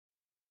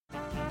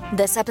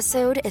This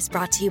episode is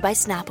brought to you by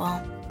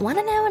Snapple. Want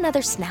to know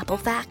another Snapple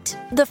fact?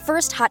 The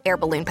first hot air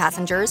balloon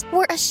passengers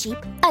were a sheep,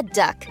 a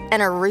duck,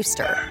 and a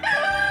rooster.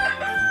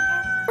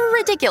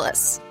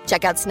 Ridiculous.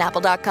 Check out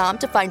Snapple.com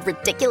to find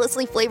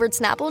ridiculously flavored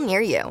Snapple near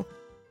you.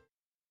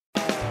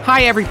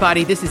 Hi,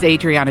 everybody. This is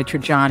Adriana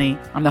Trajani.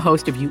 I'm the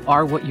host of You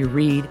Are What You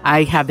Read.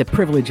 I have the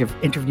privilege of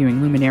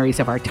interviewing luminaries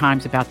of our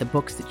times about the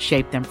books that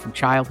shaped them from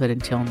childhood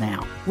until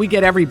now. We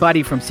get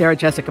everybody from Sarah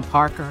Jessica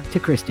Parker to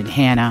Kristen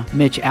Hanna,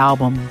 Mitch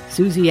Albom,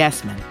 Susie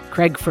Essman,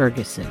 Craig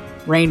Ferguson,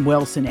 Rainn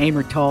Wilson,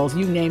 Amor Tolls,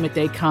 you name it,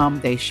 they come,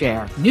 they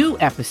share. New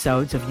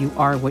episodes of You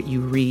Are What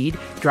You Read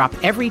drop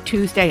every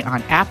Tuesday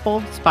on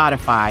Apple,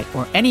 Spotify,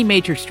 or any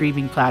major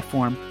streaming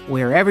platform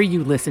wherever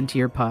you listen to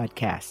your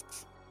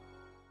podcasts.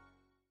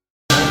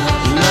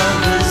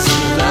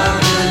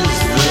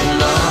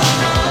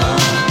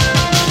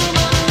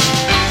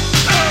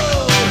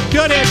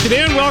 Good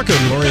afternoon. Welcome.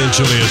 Lori and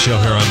Julia show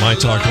here on My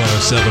Talk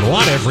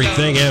 107.1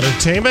 Everything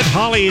Entertainment.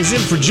 Holly is in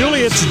for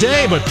Julia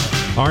today, but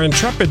our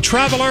intrepid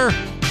traveler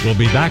will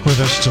be back with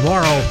us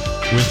tomorrow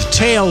with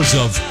tales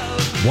of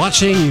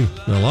watching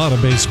a lot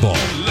of baseball.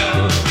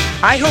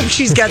 I hope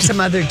she's got some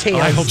other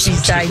tales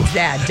besides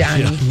that,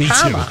 Donnie. Yeah, me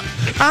too.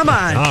 Come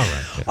on. All right.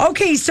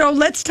 Okay, so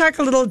let's talk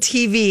a little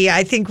TV.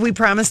 I think we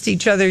promised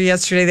each other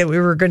yesterday that we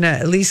were going to,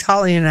 at least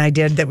Holly and I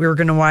did, that we were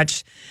going to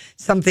watch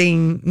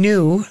something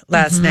new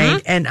last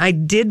night. And I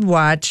did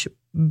watch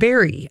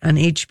Barry on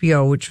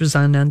HBO, which was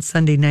on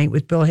Sunday night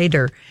with Bill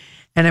Hader.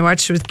 And I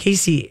watched it with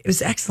Casey. It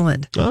was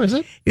excellent. Oh, is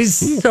it? It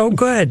was so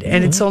good.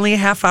 And it's only a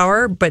half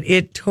hour, but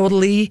it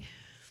totally...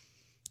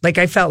 Like,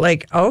 I felt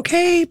like,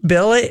 okay,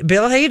 Bill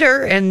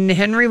Hader and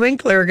Henry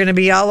Winkler are going to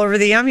be all over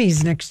the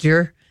Emmys next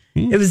year.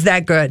 It was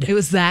that good. It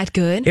was that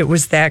good? It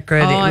was that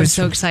good. I'm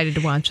so excited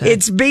to watch it.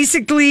 It's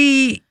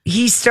basically,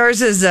 he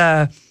stars as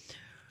a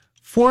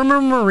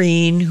former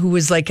Marine who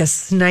was like a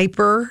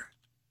sniper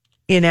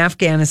in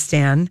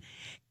Afghanistan.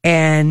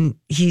 And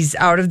he's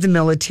out of the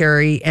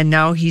military. And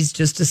now he's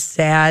just a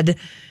sad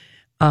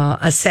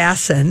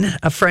assassin.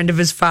 A friend of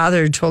his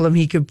father told him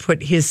he could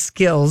put his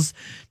skills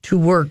to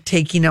work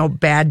taking out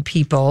bad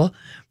people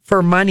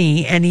for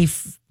money, and he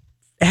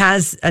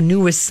has a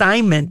new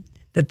assignment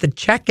that the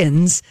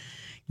check-ins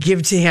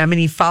give to him, and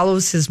he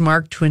follows his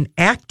mark to an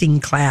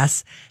acting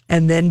class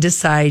and then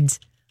decides,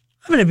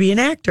 I'm going to be an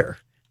actor.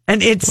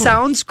 And it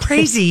sounds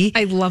crazy.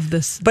 I love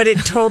this. But it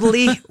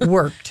totally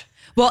worked.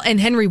 Well, and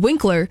Henry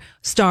Winkler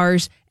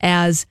stars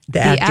as the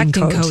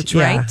acting coach,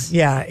 right?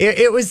 Yeah.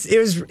 It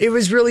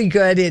was really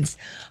good. It's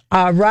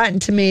Rotten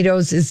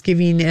Tomatoes is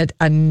giving it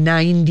a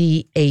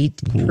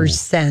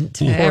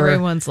 98%.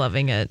 Everyone's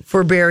loving it.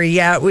 For Barry.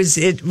 Yeah, it was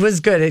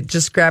good. It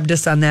just grabbed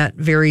us on that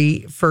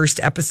very first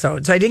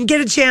episode. So I didn't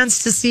get a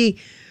chance to see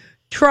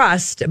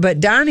Trust, but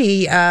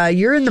Donnie,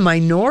 you're in the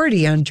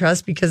minority on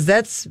Trust because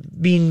that's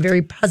being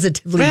very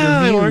positively reviewed.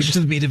 I watched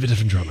the beat of a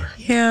different drummer.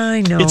 Yeah,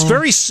 I know.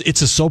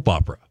 It's a soap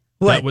opera.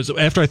 What? That was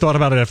after I thought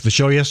about it after the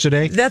show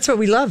yesterday. That's what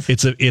we love.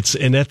 That's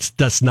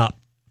not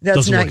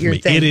your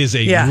thing. It is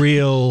a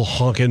real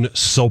honkin'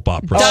 soap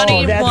opera.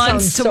 Donnie that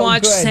wants to sounds so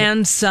watch good.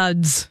 Sans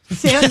Suds.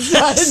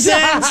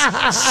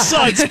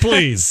 Suds,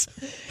 please.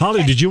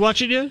 Holly, did you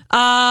watch it yet?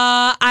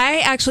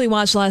 I actually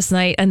watched last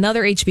night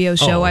another HBO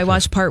show. Oh, okay. I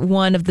watched part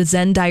 1 of the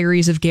Zen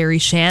Diaries of Gary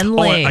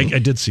Shandling. I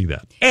did see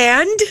that.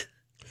 And?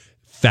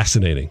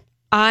 Fascinating.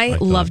 I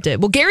loved it.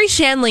 Well, Gary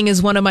Shandling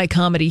is one of my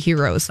comedy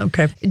heroes.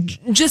 Okay.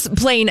 Just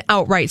plain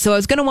outright. So I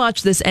was going to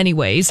watch this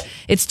anyways.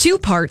 It's 2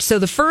 parts. So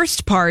the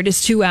first part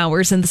is 2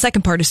 hours and the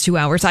second part is 2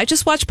 hours. I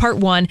just watched part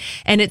 1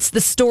 and it's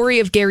the story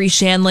of Gary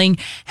Shandling,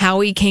 how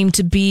he came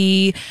to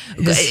be,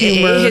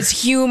 his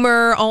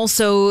humor,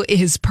 also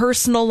his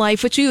personal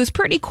life, which he was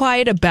pretty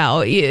quiet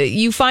about.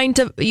 You find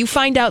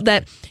out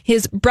that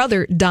his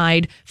brother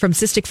died from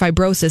cystic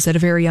fibrosis at a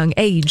very young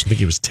age. I think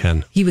he was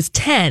 10. He was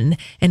 10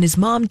 and his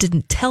mom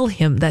didn't tell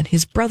him that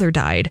his brother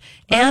died,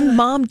 and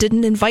mom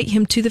didn't invite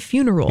him to the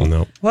funeral.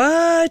 No.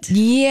 What?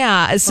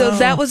 Yeah, so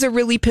that was a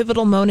really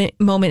pivotal moment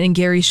in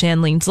Gary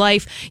Shandling's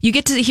life. You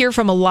get to hear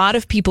from a lot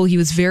of people. He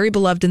was very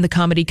beloved in the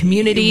comedy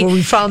community. Well,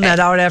 we found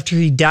that out after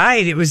he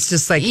died. It was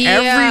just like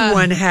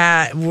everyone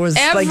was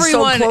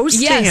so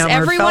close to him.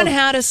 Everyone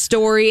had a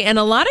story, and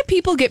a lot of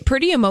people get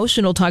pretty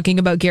emotional talking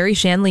about Gary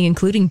Shandling,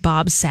 including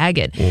Bob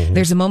Saget. Mm-hmm.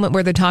 There's a moment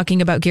where they're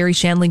talking about Gary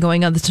Shandling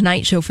going on The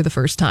Tonight Show for the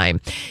first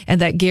time, and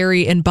that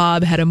Gary and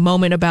Bob had a moment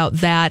about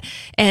that.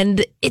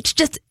 And it's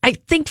just, I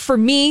think for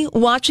me,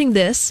 watching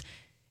this,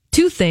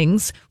 2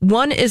 things.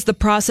 One is the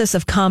process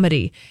of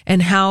comedy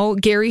and how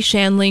Gary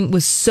Shandling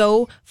was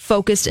so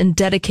focused and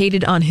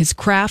dedicated on his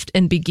craft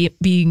and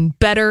being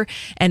better,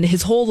 and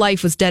his whole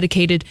life was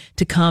dedicated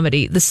to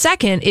comedy. The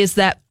second is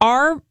that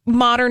our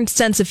modern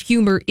sense of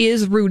humor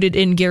is rooted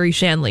in Gary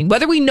Shandling.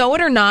 Whether we know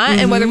it or not,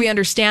 and whether we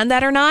understand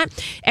that or not,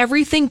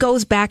 everything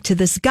goes back to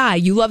this guy.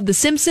 You love The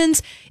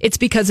Simpsons, it's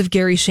because of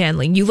Gary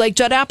Shandling. You like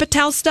Judd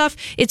Apatow stuff,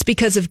 it's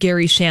because of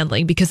Gary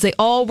Shandling, because they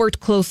all worked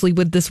closely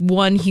with this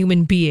one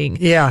human being.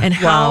 Yeah. And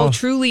how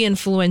truly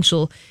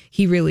influential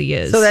he really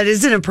is. So that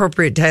is an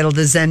appropriate title,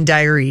 The Zen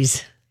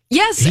Diaries.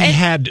 Yes. He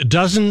had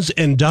dozens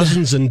and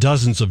dozens and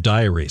dozens of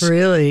diaries.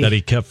 Really? That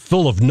he kept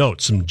full of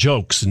notes and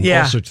jokes and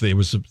all sorts of things. It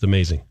was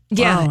amazing.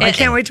 Yeah. Wow, I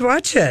can't wait to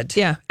watch it.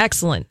 Yeah,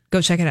 excellent.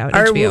 Go check it out.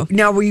 HBO.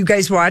 Now, will you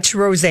guys watch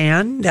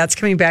Roseanne? That's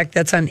coming back.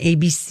 That's on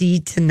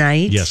ABC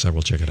tonight. Yes, I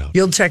will check it out.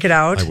 You'll check it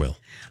out? I will.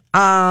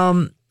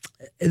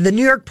 The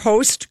New York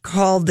Post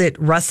called it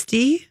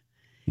rusty.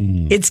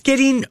 It's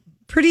getting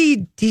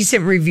pretty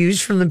decent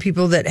reviews from the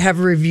people that have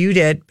reviewed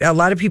it. A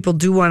lot of people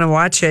do want to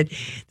watch it.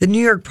 The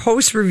New York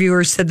Post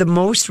reviewer said the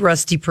most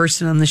rusty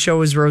person on the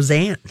show is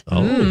Roseanne.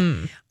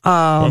 Oh.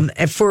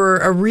 For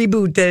a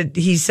reboot that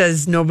he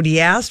says nobody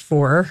asked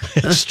for.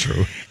 That's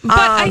true. But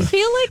I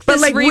feel like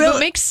this reboot will-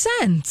 makes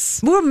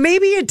sense. Well,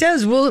 maybe it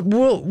does.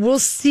 We'll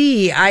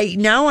see.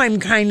 I'm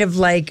kind of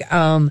like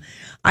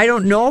I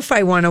don't know if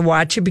I want to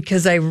watch it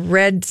because I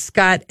read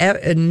Scott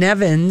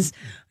Nevins.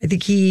 I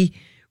think he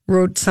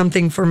wrote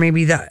something for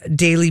maybe the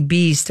Daily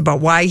Beast about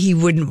why he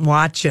wouldn't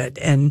watch it.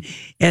 And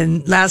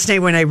last night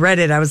when I read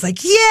it, I was like,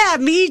 yeah,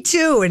 me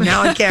too. And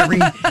now I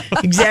can't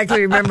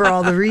exactly remember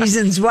all the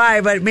reasons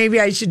why, but maybe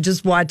I should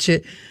just watch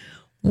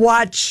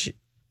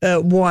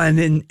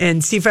one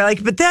and see if I like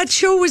it. But that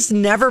show was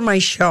never my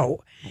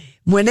show.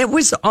 When it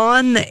was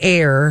on the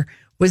air,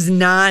 was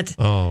not,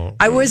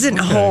 I wasn't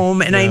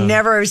home, and I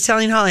was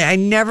telling Holly, I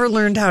never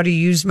learned how to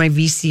use my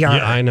VCR.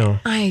 Yeah, I know.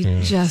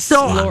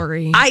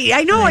 Lori.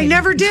 I know, I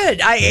never did.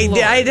 I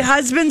had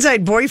husbands, I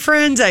had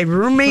boyfriends, I had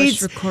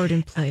roommates. Push record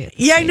and play it.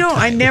 Yeah, I know,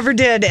 I never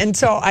did. And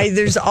so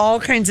there's all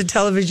kinds of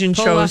television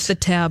Pull shows. off the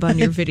tab on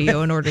your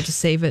video in order to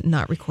save it and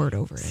not record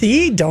over it.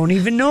 See, don't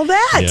even know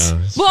that. Yeah.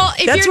 Well,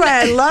 if That's you're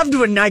why I loved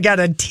when I got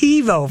a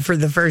TiVo for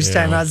the first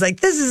time. I was like,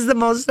 this is the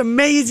most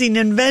amazing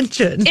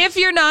invention. If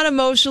you're not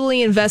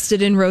emotionally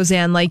invested in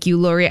Roseanne like you,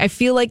 Lori, I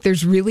feel like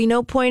there's really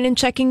no point in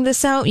checking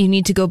this out. You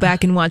need to go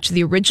back and watch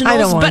the originals. I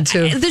don't want but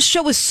to. This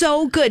show was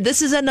so good.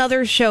 This is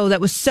another show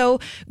that was so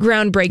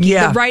groundbreaking.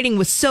 Yeah. The writing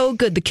was so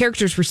good. The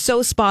characters were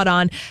so spot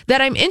on that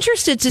I'm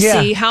interested to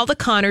see how the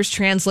Connors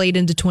translate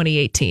into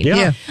 2018.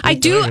 Yeah. I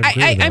do. agree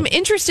with I'm that.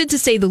 interested to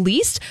say the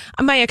least.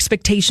 My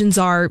expectations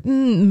are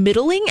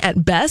middling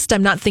at best.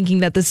 I'm not thinking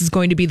that this is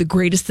going to be the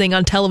greatest thing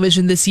on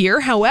television this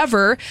year.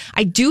 However,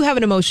 I do have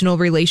an emotional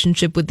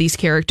relationship with these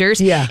characters.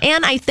 Yeah.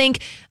 And I think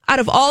out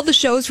of all the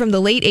shows from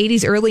the late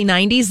 80s, early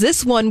 90s,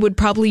 this one would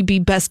probably be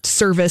best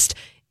serviced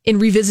in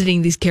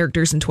revisiting these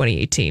characters in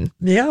 2018.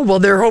 Yeah, well,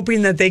 they're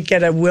hoping that they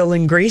get a Will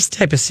and Grace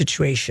type of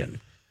situation.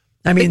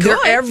 I mean, they're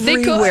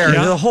everywhere.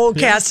 Yeah. The whole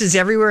cast is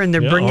everywhere, and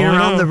they're bringing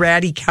around the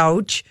ratty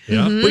couch,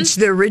 which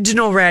the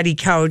original ratty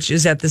couch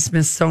is at the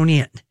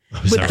Smithsonian.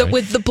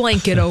 With the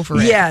blanket over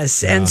it.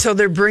 Yes, and so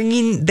they're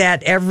bringing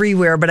that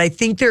everywhere. But I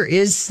think there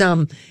is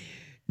some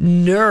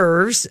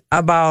nerves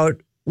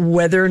about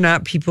whether or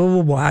not people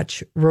will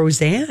watch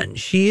Roseanne.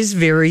 She's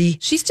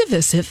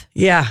divisive,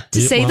 to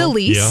say the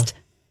least.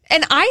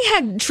 And I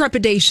had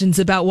trepidations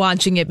about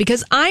watching it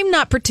because I'm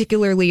not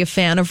particularly a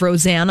fan of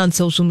Roseanne on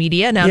social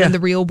media and out in the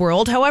real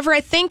world. However,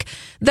 I think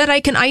that I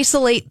can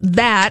isolate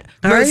that,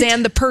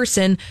 Roseanne the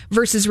person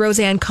versus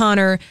Roseanne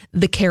Connor,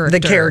 the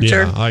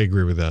character. Yeah, I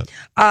agree with that.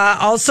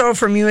 Also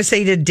from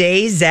USA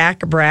Today,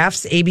 Zach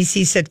Braff's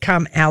ABC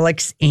sitcom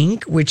Alex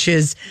Inc., which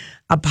is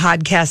a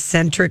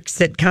podcast-centric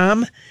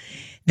sitcom.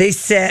 They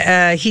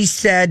said he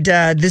said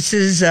this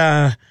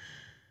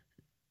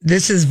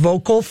is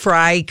Vocal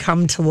Fry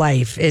come to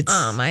life. It's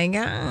Oh my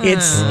God.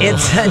 It's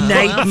a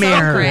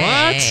nightmare.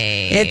 What?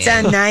 It's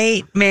a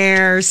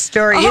nightmare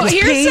story. Oh,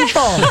 it's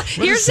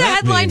painful. Here's the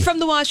headline from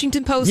the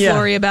Washington Post,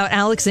 Lori, about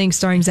Alex Inc.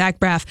 starring Zach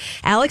Braff.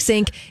 Alex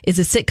Inc. is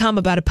a sitcom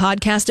about a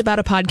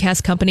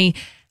podcast company.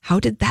 How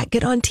did that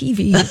get on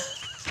TV?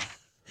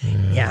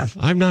 Yeah.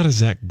 I'm not a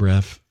Zach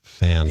Braff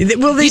fan.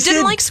 Well, they You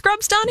didn't like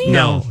Scrubs, Donnie?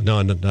 No,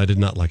 I did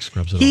not like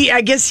Scrubs at all.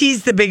 I guess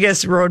he's the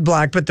biggest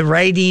roadblock, but the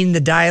writing, the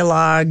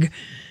dialogue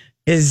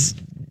is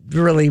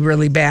really,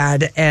 really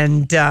bad.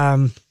 And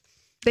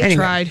They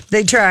tried.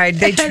 They tried.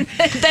 Then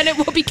it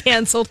will be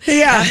canceled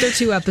after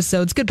 2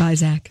 episodes. Goodbye,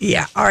 Zach.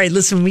 Yeah. All right.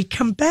 Listen, when we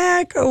come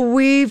back,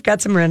 we've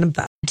got some random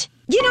thoughts.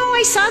 You know,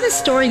 I saw this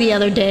story the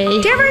other day.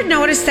 Do you ever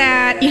notice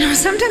that? You know,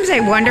 sometimes I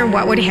wonder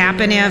what would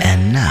happen if...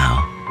 And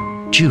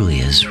now,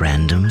 Julia's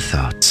random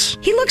thoughts.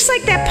 He looks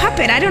like that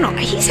puppet. I don't know.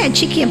 He's had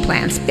cheeky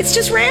implants. It's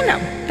just random.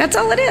 That's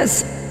all it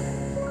is.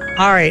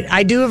 All right.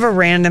 I do have a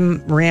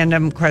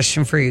random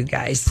question for you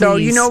guys. So,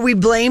 Please. we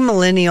blame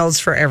millennials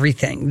for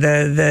everything.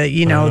 I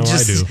know,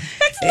 just... I do.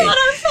 It's not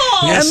our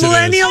fault. Yes, and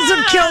it millennials is.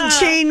 have killed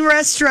chain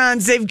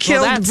restaurants. They've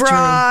killed that's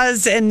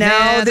bras, and now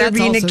Yeah, they're that's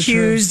being also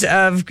accused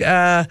of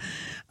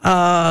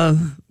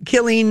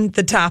killing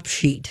the top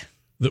sheet.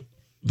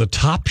 The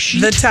top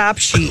sheet? The top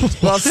sheet.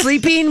 Well,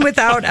 sleeping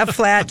without a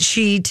flat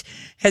sheet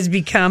has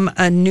become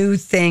a new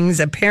thing.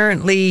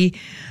 Apparently,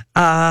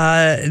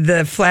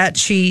 the flat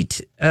sheet,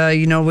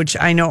 which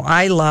I know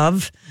I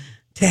love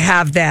to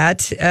have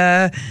that.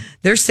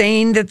 They're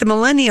saying that the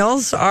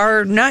millennials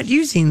are not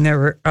using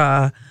their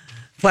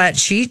flat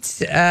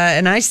sheets,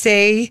 and I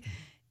say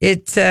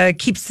it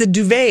keeps the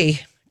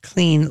duvet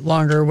clean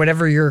longer,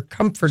 whatever your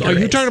comfort So are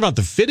you is. talking about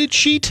the fitted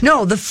sheet?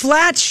 No, the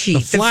flat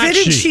sheet. The flat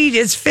fitted sheet. sheet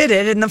is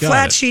fitted, and the Got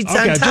flat it. sheet's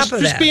Okay, on top of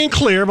just that. being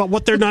clear about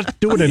what they're not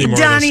doing anymore.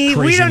 Donnie, those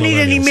we crazy don't need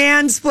any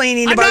millennials.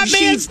 mansplaining I'm about not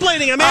sheets.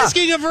 mansplaining. I'm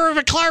asking for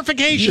a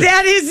clarification.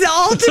 That is the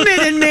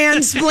ultimate in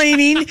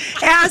mansplaining.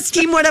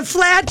 Asking what a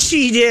flat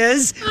sheet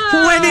is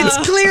when it's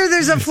clear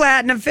there's a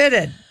flat and a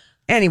fitted.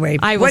 Anyway,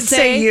 I will what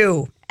say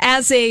you?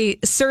 As a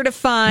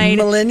certified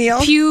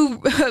Millennial?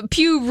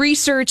 Pew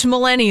Research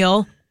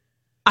millennial,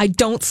 I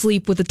don't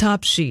sleep with a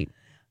top sheet.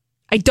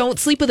 I don't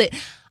sleep with it.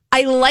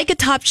 I like a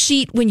top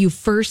sheet when you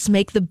first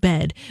make the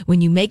bed.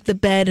 When you make the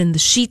bed and the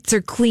sheets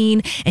are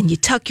clean and you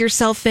tuck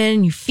yourself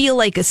in, you feel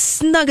like as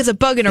snug as a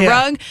bug in a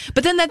rug.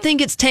 But then that thing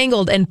gets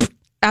tangled and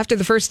after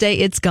the first day,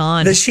 it's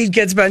gone. The sheet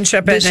gets bunched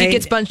up at night. The sheet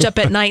gets bunched up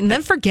at night and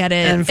then forget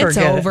it. And It's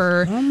forget it.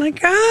 over. Oh my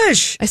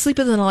gosh. I sleep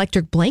with an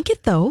electric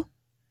blanket though.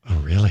 Oh,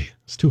 really?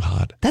 It's too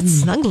hot.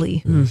 That's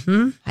snuggly.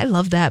 Mm-hmm. I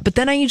love that. But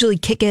then I usually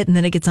kick it and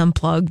then it gets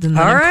unplugged. And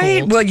then All I'm right.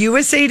 cold. Well,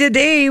 USA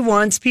Today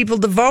wants people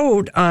to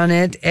vote on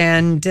it.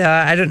 And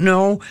I don't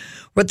know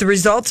what the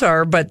results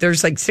are, but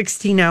there's like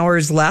 16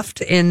 hours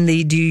left in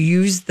the do you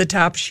use the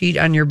top sheet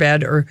on your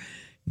bed or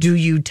do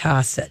you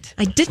toss it?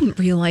 I didn't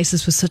realize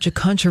this was such a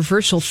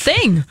controversial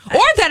thing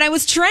or that I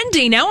was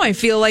trendy. Now I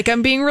feel like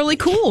I'm being really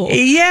cool.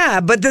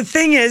 Yeah, but the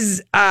thing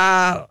is,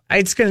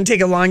 it's going to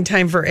take a long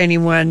time for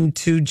anyone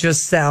to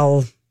just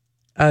sell,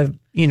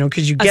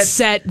 because you A get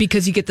set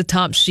because you get the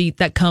top sheet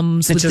that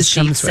comes it with the just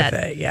sheet comes set.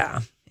 with it.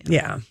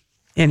 Yeah.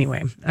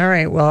 Anyway, all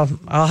right. Well,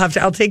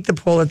 I'll take the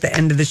poll at the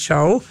end of the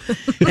show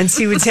and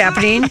see what's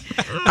happening.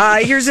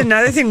 Here's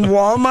another thing: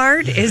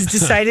 Walmart has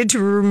decided to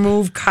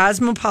remove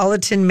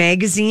Cosmopolitan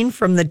magazine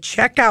from the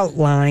checkout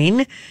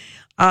line,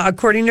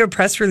 according to a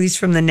press release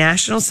from the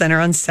National Center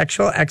on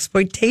Sexual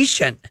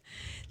Exploitation.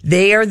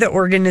 They are the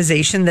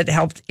organization that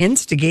helped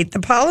instigate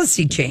the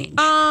policy change.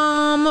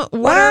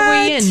 What are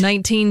we in?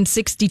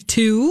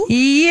 1962?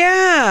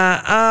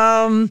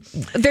 Yeah.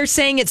 They're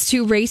saying it's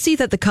too racy,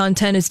 that the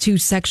content is too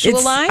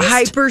sexualized. It's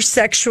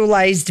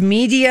hyper-sexualized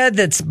media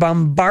that's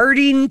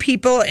bombarding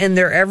people in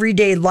their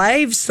everyday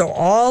lives. So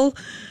all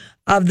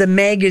of the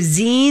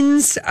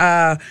magazines,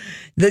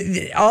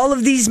 all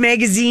of these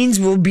magazines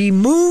will be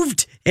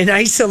moved in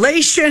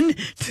isolation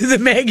to the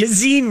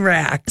magazine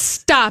rack.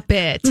 Stop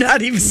it.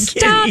 Not even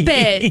Stop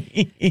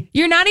kidding. it.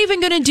 You're not even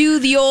going to do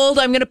the old,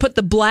 I'm going to put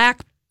the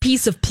black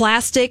piece of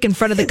plastic in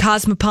front of the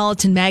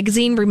Cosmopolitan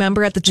magazine.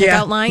 Remember at the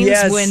checkout lines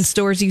when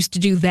stores used to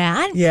do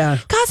that? Yeah.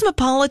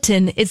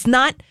 Cosmopolitan is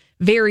not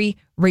very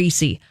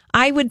racy.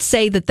 I would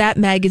say that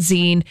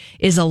magazine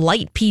is a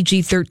light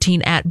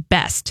PG-13 at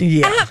best.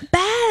 Yeah. At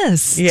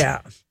best. Yeah.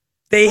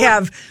 They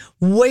have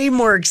way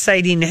more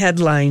exciting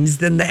headlines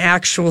than the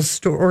actual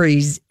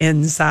stories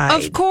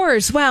inside. Of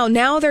course. Wow.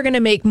 Now they're going to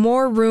make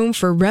more room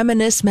for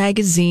Reminisce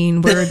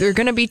magazine where they're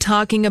going to be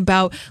talking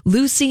about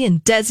Lucy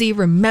and Desi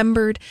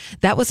Remembered.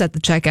 That was at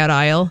the checkout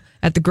aisle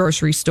at the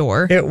grocery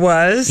store. It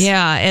was?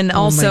 Yeah. And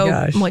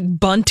also like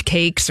bunt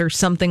cakes or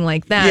something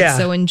like that. Yeah.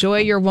 So enjoy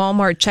your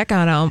Walmart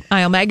checkout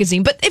aisle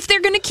magazine. But if they're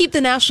going to keep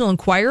the National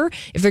Enquirer,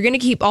 if they're going to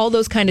keep all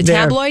those kind of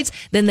tabloids,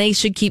 then they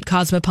should keep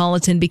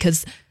Cosmopolitan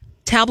because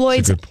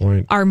tabloids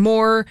are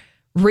more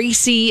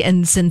racy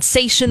and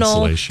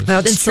sensational and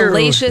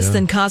salacious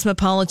than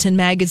Cosmopolitan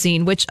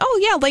magazine, which,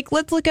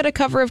 let's look at a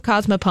cover of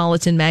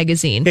Cosmopolitan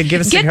magazine. Yeah,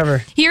 give us the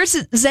cover. Here's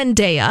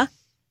Zendaya.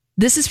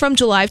 This is from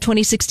July of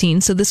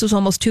 2016, so this was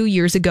almost 2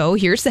 years ago.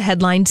 Here's the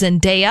headline,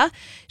 Zendaya.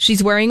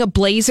 She's wearing a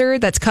blazer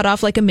that's cut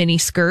off like a mini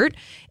skirt.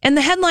 And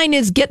the headline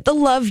is, Get the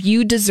Love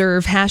You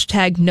Deserve,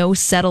 #No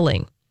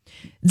Settling.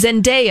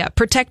 Zendaya,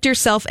 protect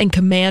yourself and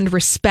command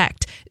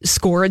respect.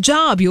 Score a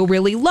job you'll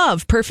really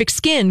love. Perfect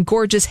skin,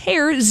 gorgeous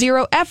hair,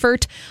 zero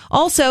effort.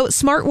 Also,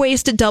 smart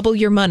ways to double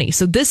your money.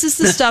 So this is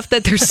the stuff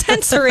that they're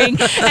censoring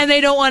and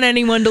they don't want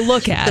anyone to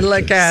look at.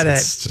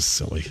 It's just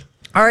silly.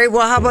 All right,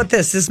 well, how about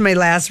this? This is my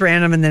last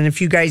random, and then if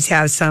you guys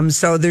have some.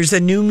 So there's a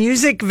new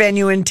music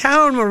venue in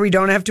town where we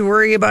don't have to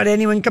worry about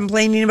anyone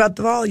complaining about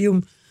the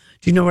volume.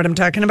 Do you know what I'm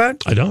talking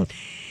about? I don't.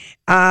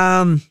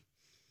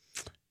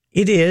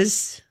 It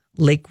is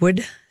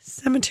Lakewood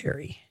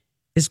Cemetery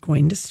is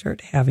going to start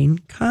having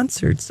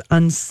concerts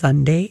on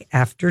Sunday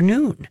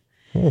afternoon.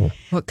 Oh.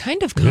 What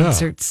kind of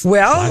concerts?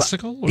 Well,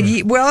 classical?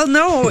 Well,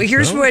 no.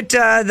 Here's what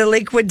the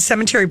Lakewood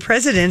Cemetery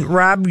president,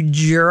 Rob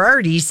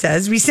Girardi,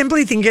 says. We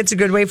simply think it's a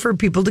good way for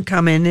people to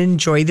come in and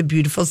enjoy the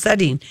beautiful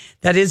setting.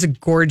 That is a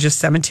gorgeous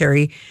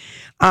cemetery.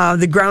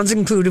 The grounds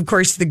include, of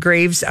course, the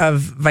graves of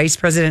Vice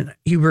President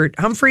Hubert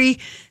Humphrey,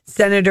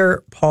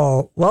 Senator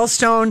Paul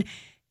Wellstone,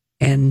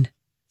 and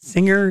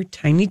singer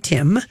Tiny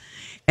Tim.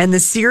 And the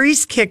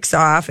series kicks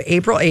off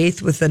April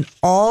 8th with an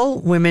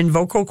all-women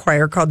vocal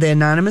choir called the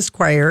Anonymous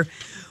Choir,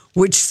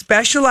 which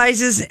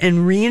specializes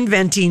in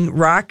reinventing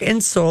rock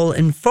and soul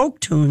and folk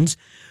tunes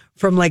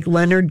from like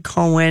Leonard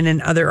Cohen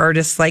and other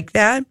artists like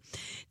that.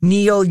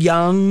 Neil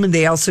Young,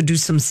 they also do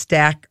some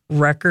Stack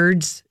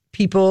Records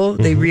people.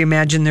 They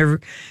reimagine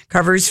their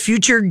covers.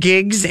 Future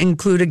gigs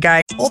include a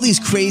guy. All these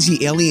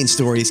crazy alien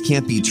stories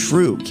can't be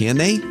true, can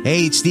they?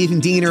 Hey, it's Stephen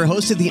Diener,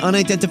 host of the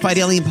Unidentified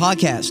Alien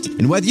Podcast.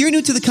 And whether you're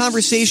new to the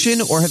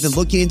conversation or have been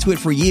looking into it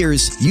for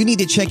years, you need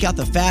to check out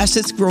the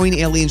fastest growing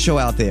alien show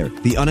out there,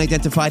 the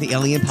Unidentified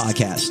Alien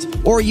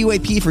Podcast, or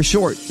UAP for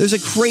short. There's a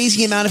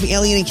crazy amount of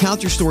alien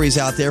encounter stories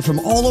out there from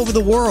all over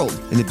the world.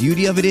 And the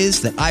beauty of it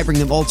is that I bring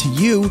them all to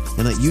you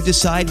and let you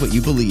decide what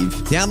you believe.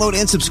 Download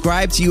and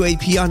subscribe to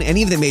UAP on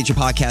any of the major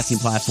podcasting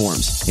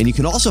platforms. And you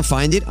can also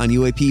find it on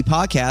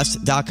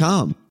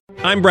UAPpodcast.com.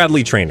 I'm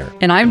Bradley Trainer.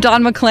 And I'm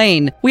Don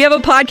McClain. We have a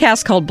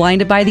podcast called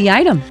Blinded by the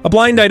Item. A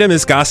blind item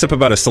is gossip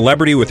about a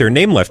celebrity with their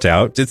name left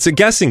out. It's a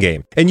guessing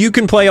game, and you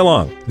can play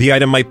along. The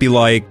item might be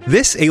like,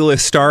 this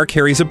A-list star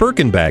carries a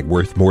Birkin bag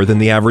worth more than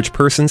the average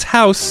person's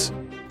house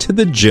to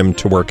the gym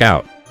to work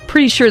out.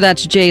 Pretty sure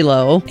that's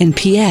J-Lo. And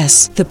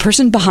P.S. the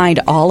person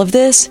behind all of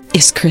this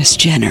is Kris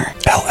Jenner,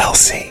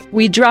 LLC.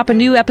 We drop a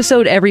new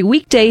episode every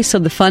weekday so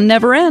the fun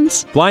never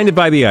ends. Blinded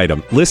by the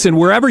Item. Listen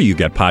wherever you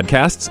get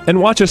podcasts and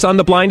watch us on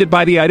the Blinded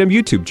by the Item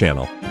YouTube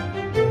channel.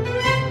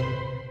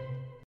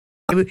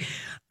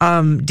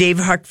 Dave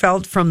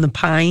Huckfeld from the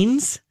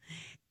Pines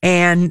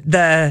and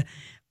the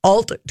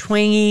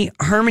alt-twangy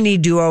harmony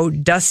duo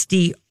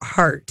Dusty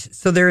Hart.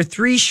 So there are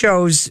 3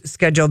 shows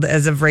scheduled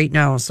as of right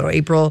now. So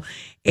April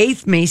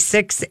 8th, May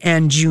 6th,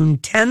 and June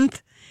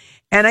 10th.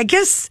 And I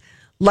guess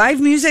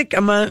live music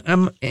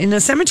in a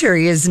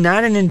cemetery is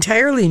not an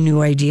entirely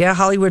new idea.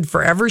 Hollywood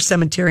Forever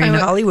Cemetery in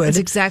Hollywood. That's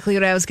exactly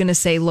what I was going to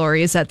say,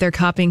 Lori, is that they're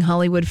copying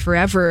Hollywood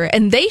Forever.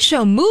 And they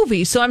show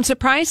movies. So I'm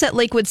surprised that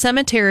Lakewood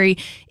Cemetery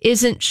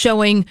isn't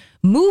showing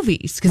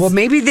movies. Well,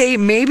 maybe they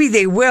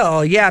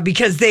will. Yeah,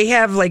 because they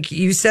have, like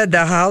you said,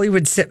 the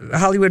Hollywood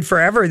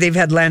Forever. They've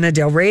had Lana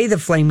Del Rey, the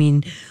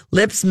Flaming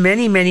Lips,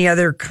 many, many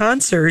other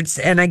concerts.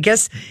 And I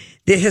guess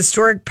the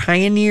historic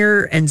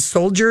Pioneer and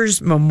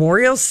Soldiers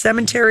Memorial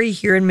Cemetery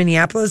here in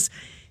Minneapolis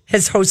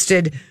has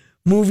hosted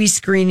movie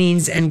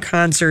screenings and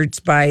concerts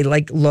by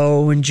like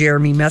Lowe and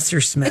Jeremy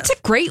Messersmith. It's a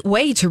great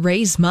way to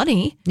raise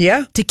money.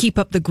 Yeah. To keep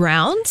up the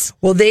grounds.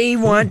 Well, they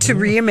want to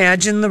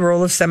reimagine the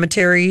role of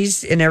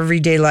cemeteries in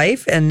everyday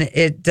life. And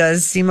it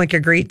does seem like a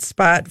great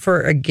spot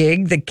for a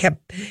gig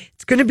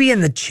it's going to be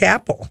in the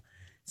chapel.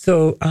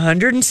 So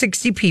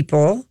 160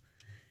 people.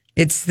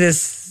 It's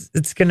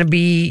going to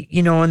be,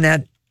 in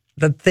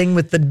the thing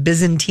with the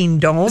Byzantine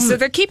dome. So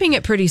they're keeping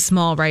it pretty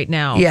small right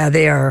now. Yeah,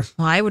 they are.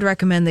 Well, I would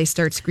recommend they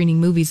start screening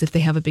movies if they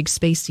have a big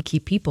space to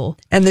keep people.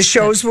 And the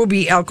shows will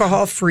be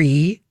alcohol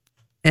free,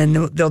 and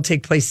they'll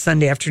take place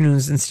Sunday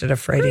afternoons instead of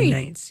Friday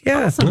nights.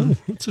 Yeah. Awesome.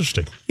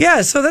 Interesting.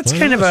 Yeah, so that's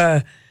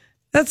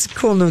that's a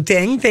cool new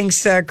thing.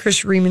 Thanks,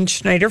 Chris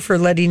Riemenschneider, for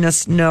letting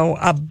us know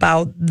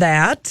about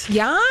that.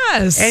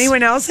 Yes.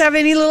 Anyone else have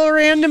any little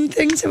random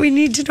things that we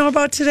need to know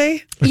about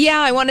today?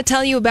 Yeah, I want to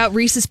tell you about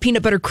Reese's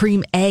Peanut Butter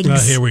Cream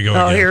Eggs. Here we go.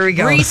 Oh, here we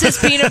go. Reese's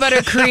Peanut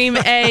Butter Cream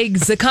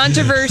Eggs. The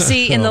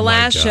controversy in the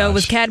last show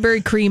was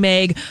Cadbury Cream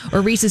Egg or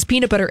Reese's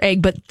Peanut Butter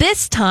Egg, but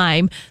this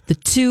time the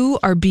two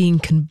are being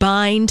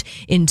combined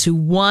into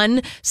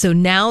one. So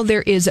now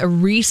there is a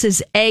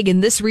Reese's Egg,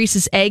 and this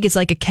Reese's Egg is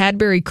like a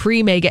Cadbury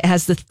Cream Egg. It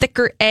has the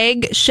thicker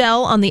egg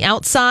shell on the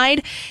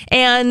outside,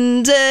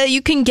 and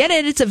you can get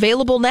it. It's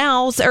available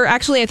now, or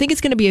actually I think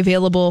it's going to be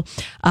available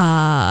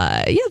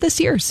this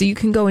year, so you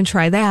can go and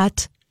try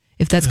that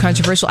if that's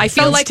controversial. I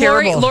feel like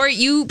Lori,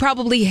 you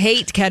probably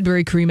hate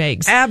Cadbury Cream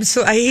Eggs.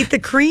 Absolutely. I hate the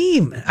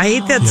cream. I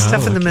hate that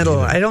stuff in the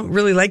middle. I don't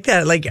really like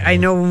that. Like, I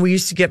know when we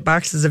used to get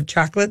boxes of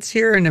chocolates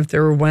here, and if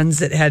there were ones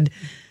that had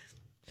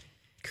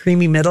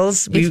creamy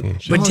middles, we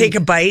would take a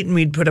bite and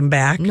we'd put them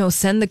back. No,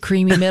 send the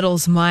creamy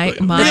middles my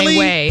really?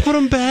 way. Put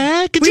them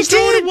back? Just throw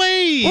it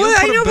away. Well,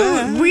 I know,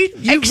 but we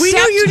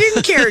know you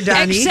didn't care,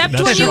 Donnie. Except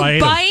when you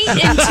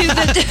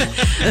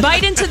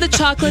bite into the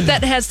chocolate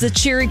that has the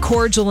cherry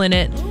cordial in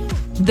it.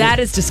 That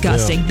is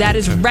disgusting. Yeah. That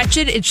is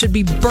wretched. It should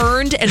be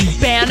burned and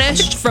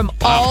banished from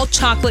all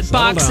chocolate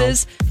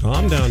boxes.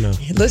 Calm down now.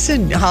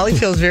 Listen, Holly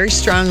feels very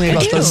strongly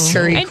about those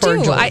cherry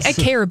cordials. I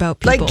care about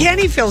people. Like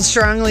Kenny feels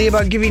strongly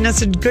about giving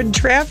us a good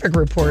traffic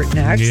report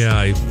next. Yeah,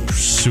 I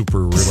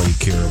really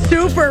care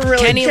about that.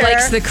 Kenny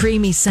likes the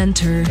creamy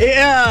center.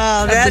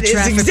 Yeah, that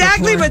is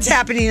exactly what's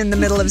happening in the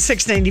middle of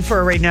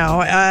 694 right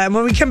now.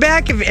 When we come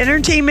back, if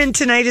entertainment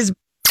tonight is...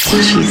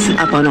 She's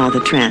up on all the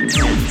trends.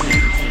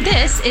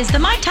 This is the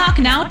My Talk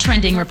Now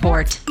Trending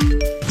Report.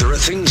 There are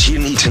things you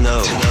need to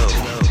know.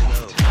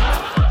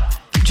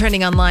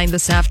 Trending online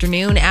this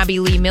afternoon, Abby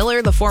Lee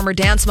Miller, the former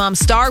Dance Mom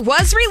star,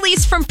 was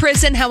released from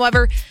prison.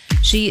 However,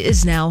 she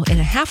is now in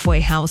a halfway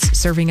house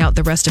serving out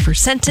the rest of her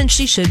sentence.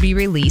 She should be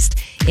released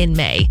in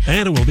May.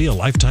 And it will be a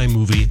Lifetime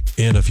movie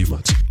in a few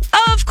months.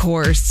 Of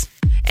course.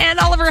 And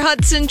Oliver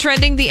Hudson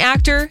trending. The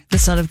actor, the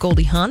son of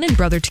Goldie Hawn and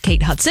brother to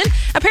Kate Hudson,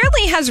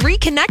 apparently has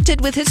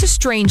reconnected with his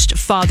estranged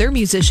father,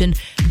 musician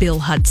Bill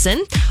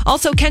Hudson.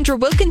 Also, Kendra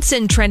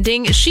Wilkinson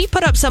trending. She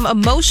put up some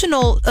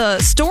emotional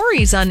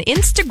stories on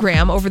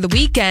Instagram over the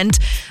weekend,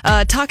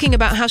 talking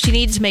about how she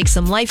needs to make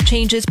some life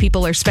changes.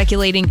 People are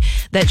speculating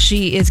that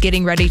she is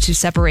getting ready to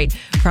separate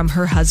from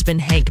her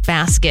husband, Hank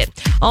Baskett.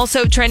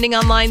 Also trending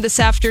online this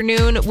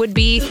afternoon would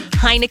be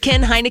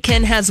Heineken.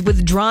 Heineken has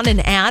withdrawn an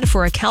ad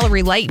for a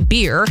Calorie Light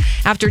beer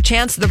after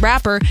Chance the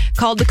Rapper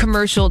called the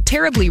commercial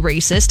terribly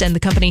racist, and the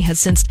company has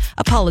since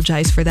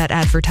apologized for that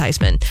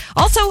advertisement.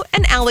 Also,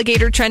 an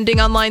alligator trending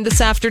online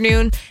this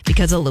afternoon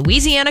because a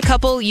Louisiana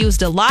couple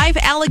used a live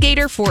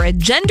alligator for a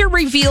gender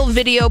reveal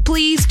video.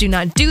 Please do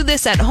not do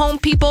this at home,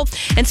 people.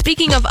 And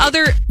speaking of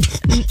other...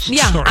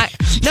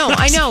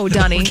 I know,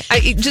 Donnie.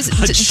 Just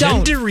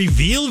don't. Gender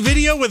reveal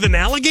video with an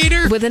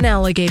alligator? With an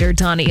alligator,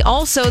 Donnie.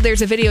 Also,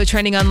 there's a video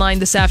trending online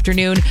this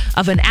afternoon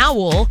of an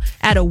owl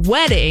at a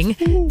wedding,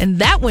 and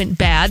that went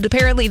bad.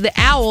 Apparently, the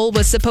owl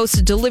was supposed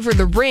to deliver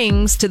the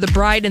rings to the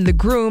bride and the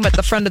groom at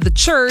the front of the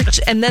church,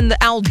 and then the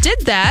owl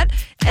did that,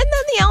 and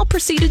then the owl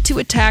proceeded to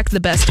attack the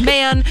best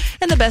man,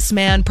 and the best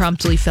man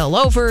promptly fell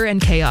over,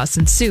 and chaos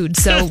ensued.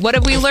 So, what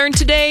have we learned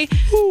today?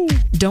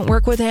 Don't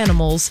work with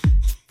animals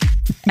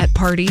at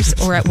parties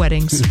or at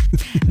weddings.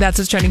 That's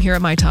what's trending here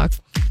at My Talk.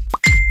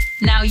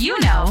 Now you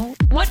know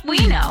what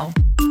we know.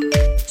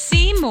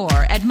 See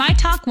more at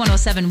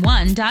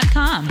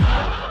mytalk1071.com.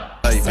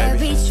 Hey,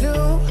 baby.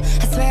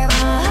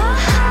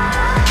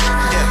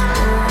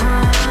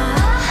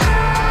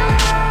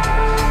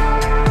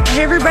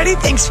 Hey, everybody.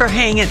 Thanks for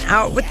hanging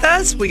out with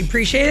us. We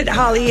appreciate it.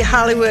 Holly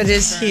Hollywood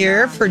is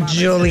here for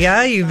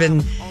Julia. You've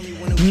been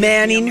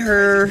manning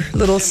her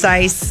little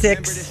size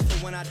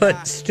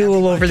 6-foot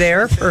stool over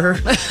there for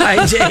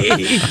 5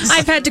 days.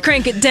 I've had to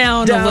crank it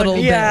down a little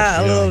bit.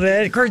 Yeah, a little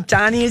bit. Of course,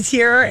 Donnie is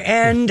here.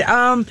 And,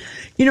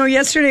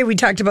 yesterday we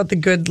talked about the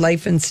Good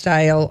Life and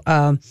Style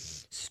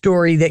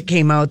story that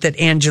came out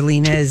that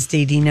Angelina is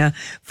dating a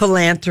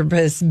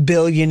philanthropist,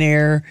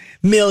 millionaire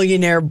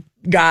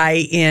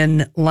guy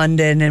in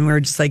London. And we were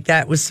just like,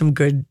 that was some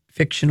good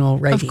fictional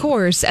writing. Of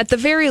course. At the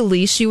very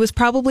least, she was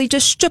probably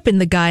just stripping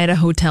the guy at a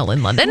hotel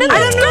in London. And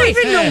I don't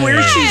even know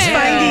where she's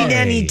finding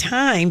any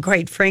time,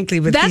 quite frankly,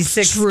 with these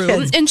 6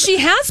 kids. And she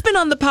has been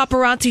on the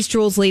paparazzi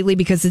strolls lately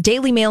because the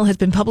Daily Mail has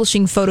been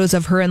publishing photos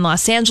of her in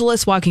Los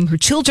Angeles, walking her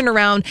children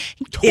around.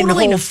 In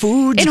Whole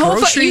Foods,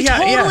 grocery. You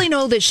totally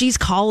know that she's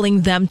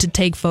calling them to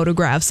take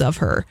photographs of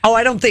her. Oh,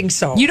 I don't think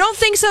so. You don't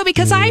think so?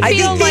 Because I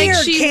feel like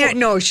she can't.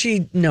 No.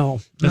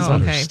 That's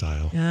not her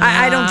style.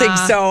 I don't think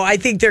so. I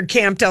think they're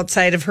camped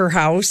outside of her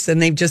house and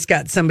they've just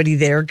got somebody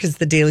there because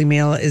the Daily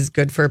Mail is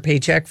good for a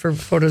paycheck for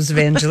photos of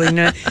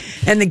Angelina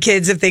and the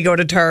kids if they go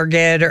to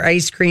Target or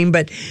ice cream.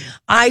 But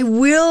I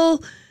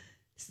will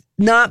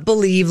not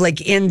believe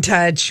like In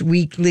Touch,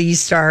 Weekly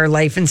Star,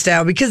 Life and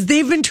Style, because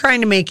they've been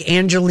trying to make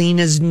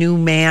Angelina's new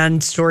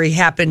man story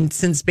happen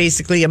since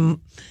basically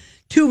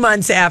 2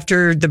 months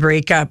after the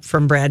breakup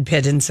from Brad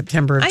Pitt in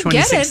September of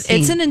 2016. I get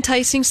it. It's an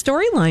enticing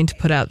storyline to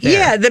put out there.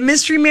 Yeah, the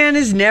mystery man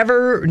is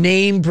never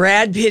named.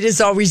 Brad Pitt is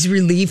always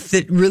relieved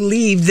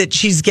that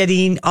she's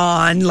getting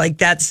on. Like,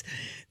 that's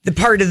the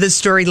part of the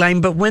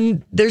storyline. But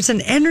when there's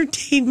an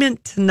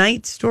Entertainment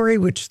Tonight story,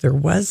 which there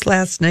was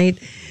last night,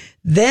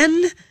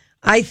 then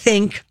I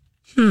think...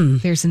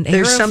 There's an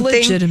air of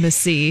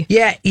legitimacy.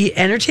 Yeah,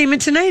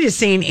 Entertainment Tonight is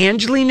saying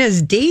Angelina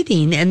is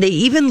dating, and they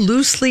even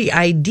loosely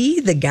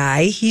ID the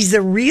guy. He's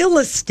a real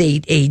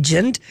estate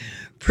agent,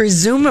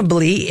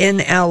 presumably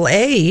in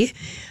L.A.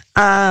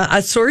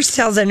 A source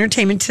tells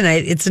Entertainment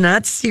Tonight it's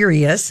not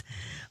serious,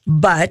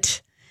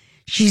 but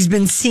she's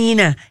been seeing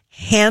a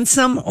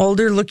handsome,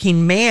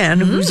 older-looking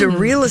man who's a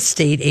real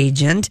estate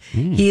agent.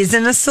 He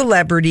isn't a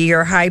celebrity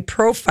or high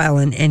profile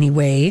in any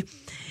way.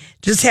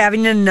 Just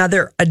having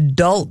another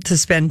adult to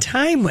spend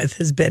time with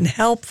has been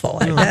helpful,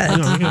 I bet.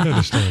 I can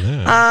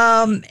understand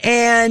that.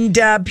 And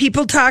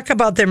people talk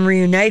about them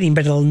reuniting,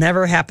 but it'll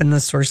never happen, the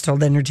source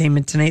told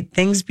Entertainment Tonight.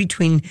 Things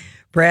between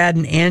Brad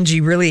and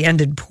Angie really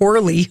ended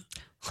poorly,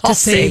 to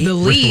say the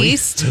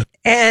least.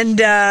 And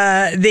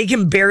they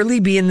can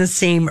barely be in the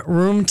same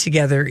room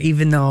together,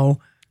 even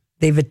though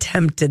they've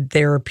attempted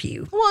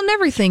therapy. Well, and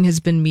everything has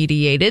been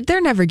mediated.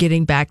 They're never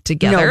getting back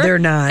together. No, they're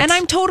not. And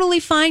I'm totally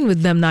fine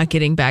with them not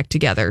getting back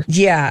together.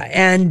 Yeah.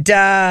 And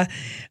a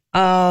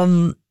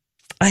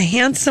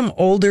handsome,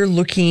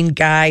 older-looking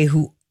guy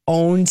who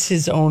owns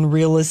his own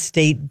real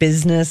estate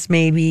business,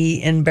 maybe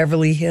in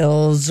Beverly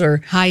Hills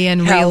or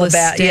high-end real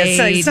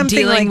estate, something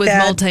dealing like with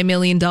that.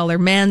 multi-million-dollar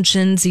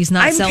mansions. He's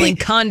not selling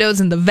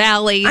condos in the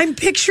valley. I'm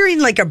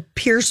picturing like a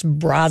Pierce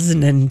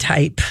Brosnan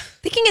type.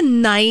 Thinking a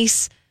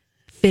nice...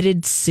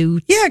 fitted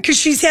suit. Yeah, because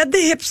she's had the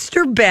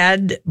hipster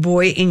bad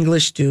boy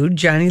English dude,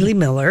 Johnny Lee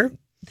Miller.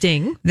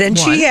 Ding. Then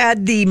she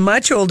had the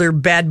much older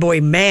bad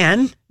boy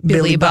man,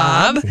 Billy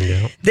Bob.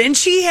 Yep. Then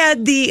she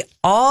had the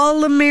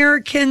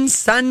all-American,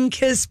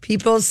 sun-kissed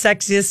people's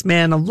sexiest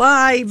man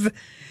alive,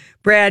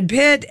 Brad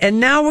Pitt. And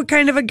now what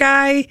kind of a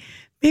guy?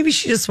 Maybe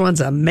she just wants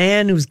a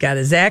man who's got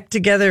his act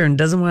together and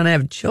doesn't want to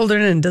have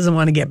children and doesn't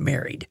want to get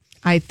married.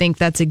 I think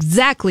that's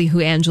exactly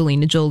who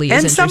Angelina Jolie is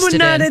interested in. And someone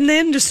not in the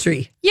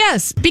industry.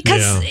 Yes,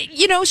 because,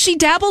 she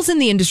dabbles in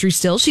the industry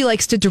still. She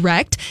likes to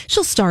direct.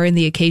 She'll star in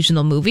the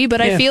occasional movie,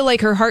 but I feel like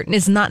her heart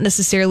is not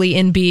necessarily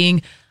in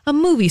being a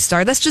movie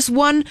star. That's just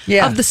one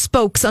of the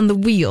spokes on the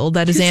wheel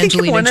that is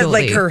Angelina Jolie.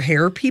 Like her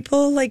hair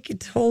people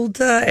told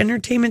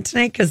Entertainment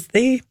Tonight, because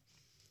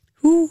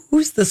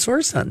who's the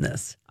source on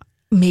this?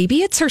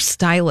 Maybe it's her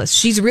stylist.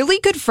 She's really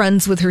good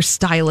friends with her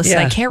stylist.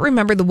 Yeah. I can't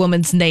remember the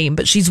woman's name,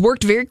 but she's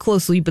worked very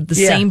closely with the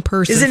same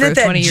person Isn't for it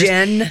that 20 years.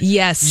 Jen?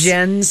 Yes.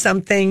 Jen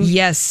something?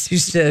 Yes. She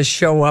used to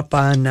show up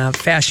on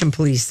Fashion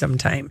Police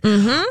sometime.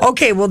 Mm-hmm.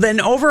 Okay, well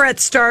then over at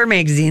Star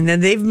Magazine,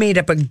 then they've made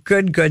up a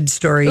good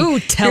story.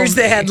 Ooh, Here's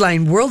the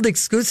headline, world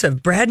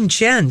exclusive, Brad and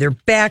Jen, they're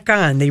back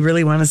on. They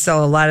really want to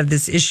sell a lot of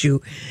this issue.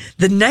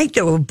 The night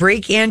that will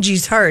break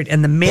Angie's heart,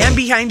 and the man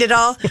behind it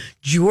all,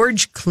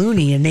 George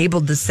Clooney,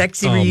 enabled the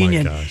sexy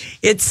reunion. My gosh.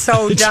 It's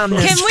so dumb.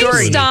 Can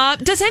we stop?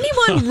 Does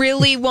anyone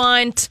really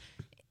want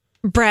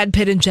Brad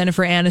Pitt and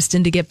Jennifer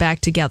Aniston to get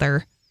back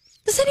together?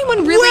 Does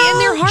anyone really in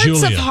their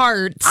hearts of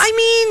hearts? I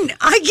mean,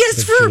 I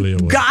guess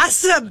for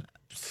gossip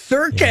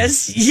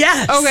circus,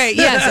 yes. Okay,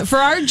 yes. For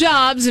our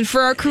jobs and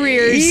for our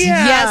careers,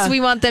 yes, we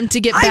want them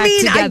to get back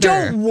together. I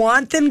don't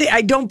want them to.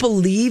 I don't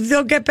believe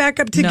they'll get back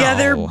up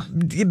together. No.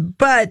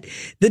 But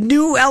the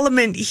new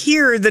element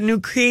here, the new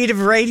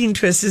creative writing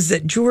twist, is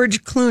that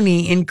George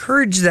Clooney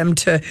encouraged them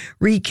to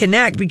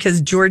reconnect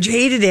because George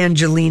hated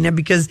Angelina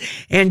because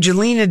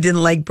Angelina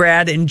didn't like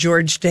Brad and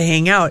George to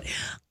hang out.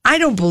 I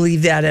don't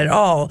believe that at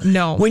all.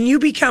 No. When you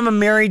become a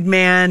married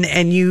man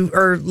and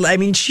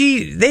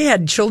they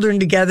had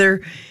children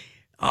together.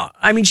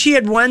 She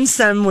had one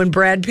son when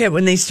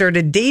they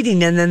started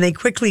dating, and then they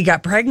quickly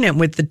got pregnant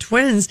with the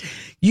twins.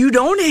 You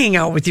don't hang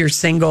out with your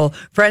single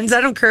friends.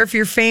 I don't care if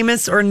you're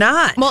famous or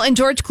not. Well, and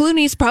George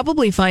Clooney's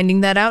probably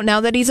finding that out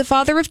now that he's a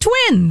father of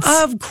twins.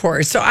 Of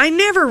course. So I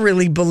never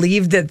really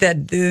believed that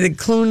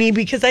Clooney,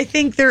 because I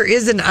think there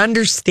is an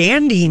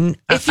understanding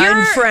on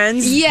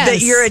friends that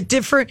you're at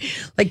different,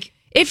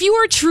 if you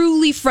are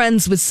truly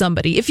friends with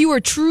somebody,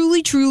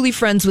 truly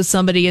friends with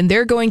somebody and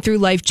they're going through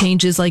life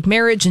changes like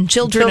marriage and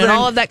children and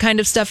all of that kind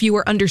of stuff, you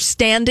are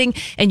understanding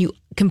and you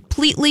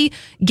completely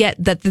get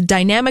that the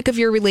dynamic of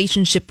your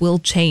relationship will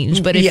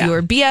change. But if you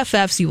are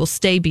BFFs, you will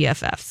stay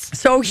BFFs.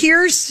 So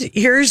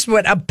here's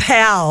what a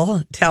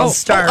pal tells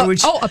Star.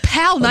 A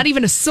pal, not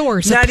even a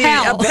source. Not a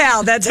pal. Even a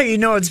pal. That's how you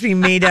know it's being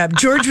made up.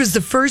 George was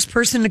the first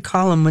person to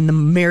call him when the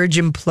marriage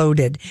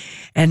imploded.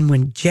 And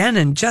when Jen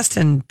and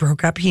Justin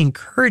broke up, he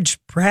encouraged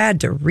Brad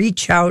to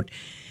reach out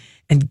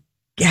and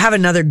have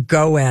another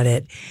go at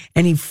it.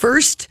 And he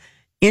first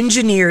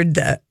engineered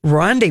the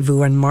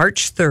rendezvous on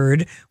March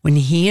 3rd when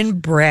he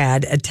and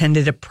Brad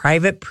attended a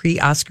private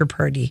pre-Oscar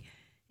party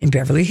in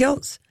Beverly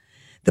Hills.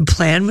 The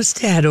plan was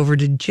to head over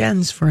to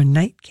Jen's for a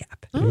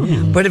nightcap.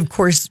 But of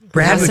course,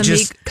 Brad would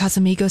just...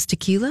 Casamigos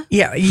tequila?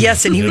 Yeah,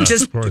 yes, and he would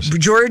just...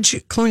 George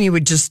Clooney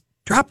would just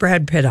drop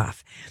Brad Pitt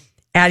off,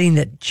 adding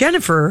that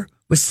Jennifer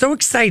was so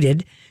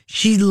excited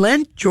she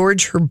lent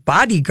George her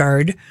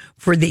bodyguard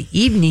for the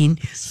evening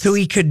so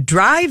he could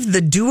drive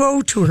the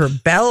duo to her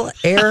Bel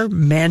Air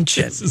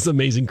mansion. This is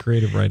amazing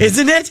creative writing.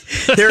 Isn't it?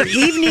 Their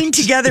evening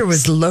together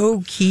was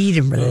low-keyed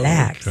and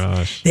relaxed. Oh,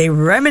 gosh. They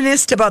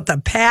reminisced about the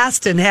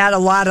past and had a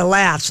lot of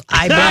laughs,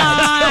 I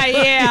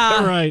bet.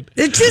 Yeah. Right.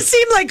 It just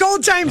seemed like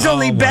old times,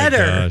 only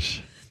better.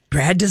 Gosh.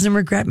 Brad doesn't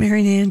regret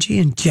marrying Angie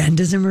and Jen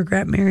doesn't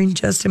regret marrying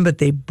Justin, but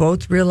they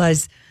both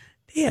realized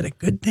they had a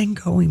good thing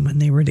going when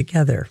they were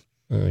together.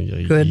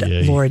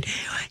 Good Lord.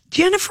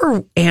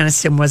 Jennifer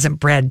Aniston wasn't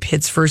Brad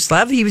Pitt's first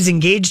love. He was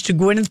engaged to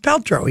Gwyneth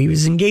Paltrow. He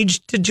was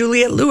engaged to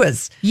Juliette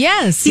Lewis.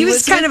 Yes. He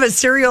was kind of a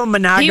serial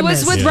monogamous. He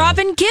was with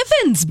Robin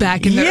Givens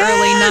back in the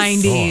early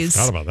 90s.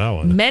 I forgot about that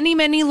one. Many,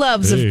 many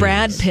loves of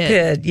Brad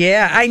Pitt.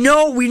 Yeah, I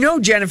know. We know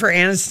Jennifer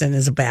Aniston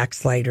is a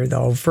backslider,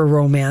 though, for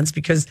romance,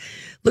 because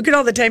look at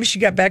all the time she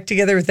got back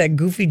together with that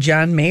goofy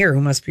John Mayer,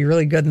 who must be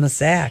really good in the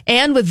sack.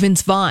 And with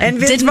Vince Vaughn.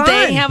 Didn't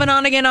they have an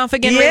on-again,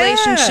 off-again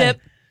relationship?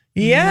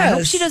 Yes. I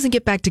hope she doesn't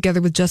get back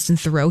together with Justin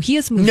Theroux. He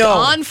has moved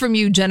on from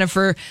you,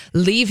 Jennifer.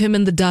 Leave him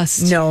in the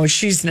dust. No,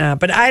 she's not.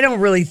 But I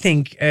don't really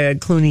think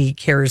Clooney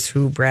cares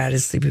who Brad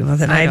is sleeping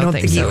with. And I don't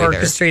think he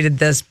orchestrated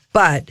this.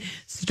 But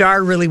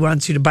Star really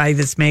wants you to buy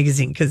this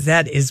magazine because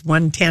that is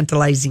one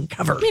tantalizing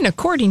cover. I mean,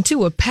 according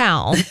to a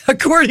pal.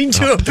 According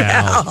to a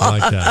pal. I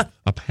like that.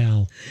 A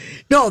pal.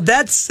 No,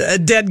 that's a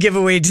dead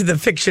giveaway to the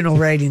fictional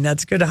writing.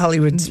 That's good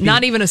Hollywood speak.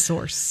 Not even a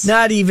source.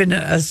 Not even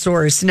a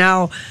source.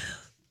 Now,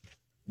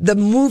 the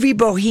movie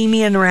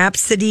Bohemian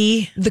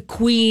Rhapsody. The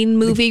Queen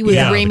movie with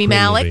Rami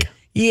Malek.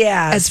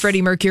 Yeah. As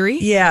Freddie Mercury.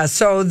 Yeah.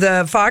 So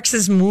the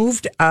Foxes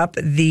moved up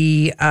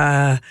the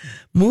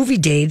movie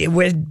date. It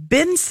had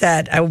been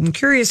set. I'm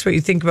curious what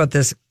you think about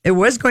this. It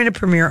was going to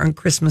premiere on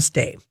Christmas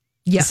Day.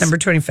 Yes. December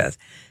 25th.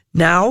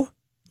 Now,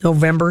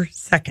 November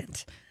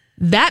 2nd.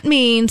 That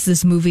means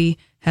this movie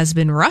has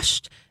been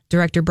rushed.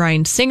 Director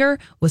Bryan Singer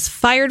was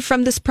fired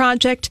from this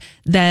project.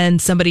 Then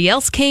somebody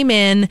else came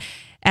in.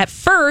 At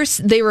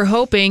first, they were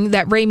hoping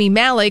that Rami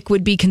Malek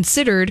would be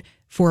considered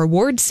for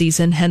award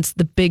season, hence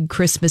the big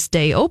Christmas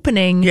Day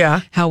opening.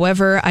 Yeah.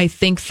 However, I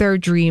think their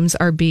dreams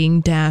are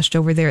being dashed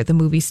over there at the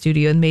movie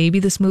studio, and maybe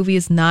this movie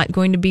is not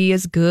going to be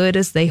as good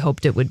as they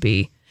hoped it would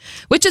be,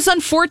 which is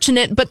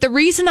unfortunate. But the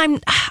reason I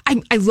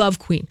love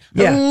Queen.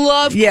 Yeah. I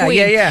love Queen.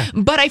 Yeah.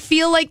 But I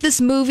feel like this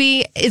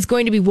movie is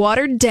going to be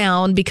watered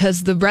down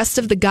because the rest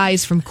of the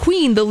guys from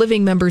Queen, the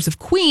living members of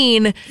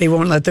Queen, they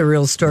won't let the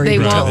real story They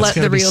be won't told. let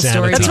the real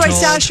story That's be why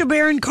told. Sacha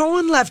Baron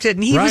Cohen left it,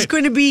 and he was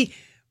going to be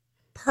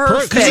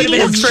perfect He would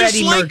have as been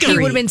Freddie Mercury. He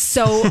would have been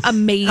so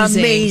amazing.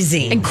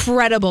 Amazing.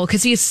 Incredible,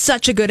 because he is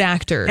such a good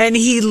actor. And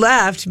he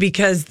left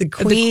because the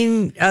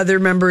Queen other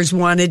members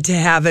wanted to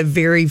have a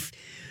very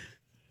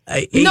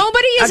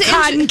Nobody is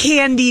cotton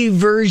candy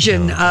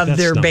version of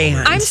their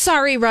band. I'm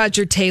sorry,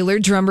 Roger Taylor,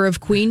 drummer of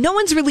Queen. No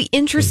one's really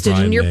interested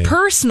in your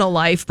personal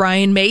life,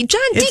 Brian May.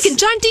 John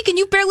Deacon,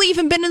 you've barely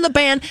even been in the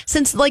band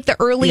since like the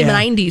early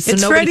 90s, so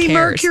it's nobody Freddie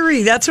cares.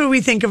 Mercury. That's what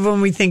we think of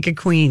when we think of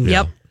Queen.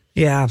 Yep.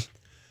 Yeah.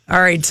 All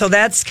right, so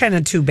that's kind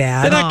of too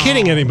bad. They're not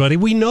kidding anybody.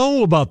 We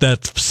know about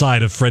that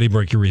side of Freddie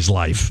Mercury's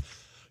life.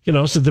 So by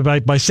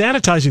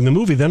sanitizing the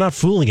movie, they're not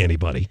fooling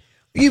anybody.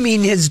 You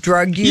mean his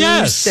drug use?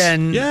 Yes.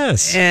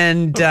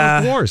 And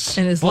Of course.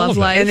 And his All love of it.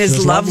 life. And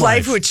his love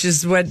life, which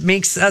is what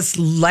makes us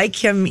like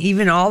him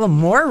even all the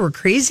more. We're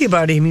crazy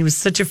about him. He was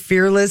such a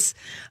fearless,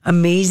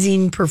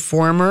 amazing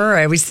performer.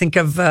 I always think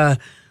of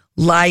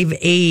Live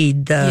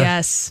Aid.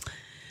 Yes.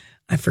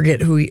 I forget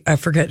who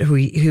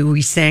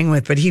he sang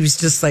with, but he was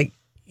just like,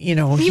 he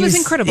was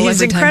incredible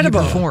every time he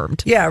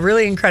performed. Yeah,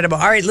 really incredible.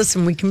 All right,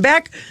 listen, we come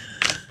back.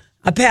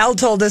 A pal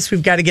told us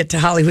we've got to get to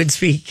Hollywood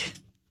Speak.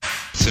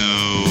 So,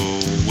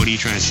 what are you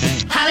trying to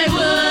say?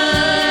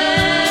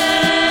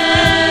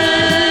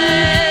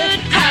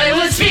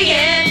 Hollywood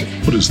speaking.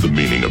 What is the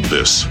meaning of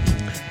this?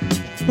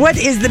 What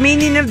is the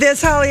meaning of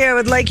this, Holly? I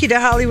would like you to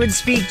Hollywood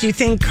Speak. Do you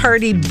think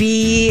Cardi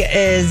B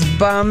is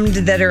bummed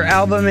that her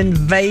album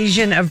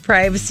Invasion of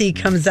Privacy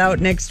comes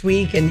out next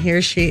week and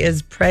here she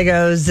is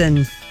pregos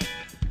and...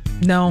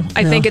 No,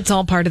 I think it's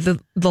all part of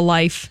the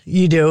life.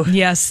 You do?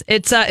 Yes.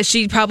 It's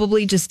she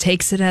probably just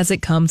takes it as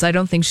it comes. I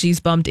don't think she's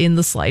bummed in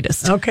the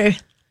slightest. Okay.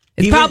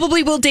 It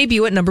probably will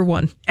debut at number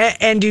 1.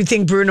 And do you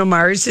think Bruno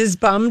Mars is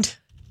bummed?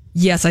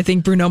 Yes, I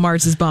think Bruno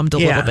Mars is bummed a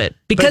little bit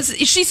because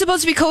she's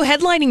supposed to be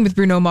co-headlining with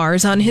Bruno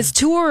Mars on his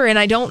tour, and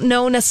I don't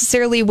know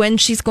necessarily when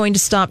she's going to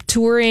stop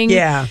touring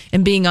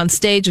and being on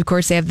stage. Of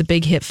course, they have the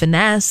big hit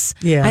Finesse.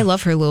 Yeah. I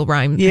love her little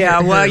rhyme.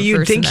 Yeah, well,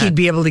 you'd think he'd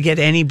be able to get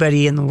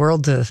anybody in the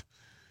world to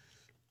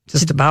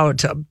just about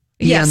to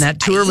be on that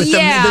tour with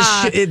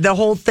them. The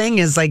whole thing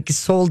is like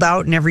sold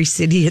out in every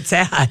city it's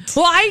at.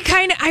 Well,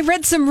 I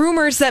read some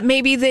rumors that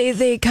maybe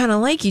they kind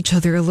of like each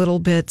other a little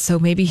bit, so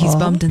maybe he's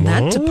bummed in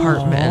that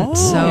department.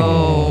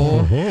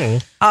 So,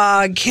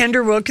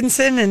 Kendra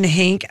Wilkinson and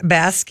Hank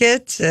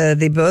Baskett,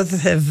 they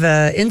both have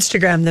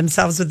Instagrammed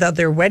themselves without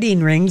their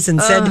wedding rings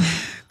and said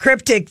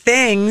cryptic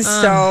things.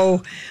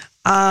 So,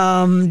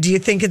 do you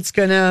think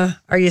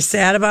are you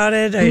sad about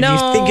it? Or no.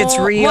 Do you think it's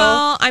real?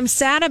 Well, I'm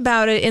sad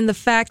about it in the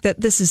fact that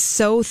this is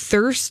so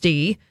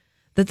thirsty,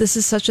 that this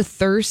is such a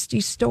thirsty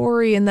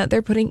story and that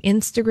they're putting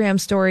Instagram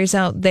stories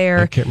out there.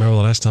 I can't remember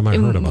the last time I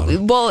heard about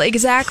it. Well,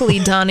 exactly,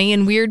 Donnie,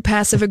 in weird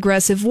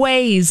passive-aggressive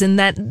ways. And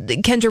that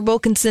Kendra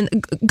Wilkinson,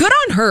 good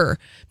on her,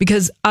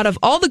 because out of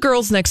all the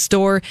girls next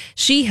door,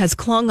 she has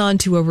clung on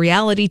to a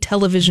reality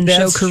television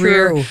show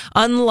career, true.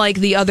 unlike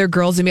the other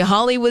girls. I mean,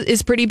 Holly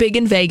is pretty big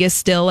in Vegas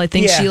still. I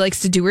think she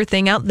likes to do her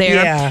thing out there.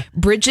 Yeah.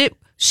 Bridget,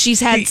 she's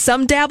had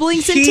some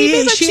dabblings in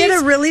TV, but she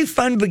had a really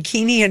fun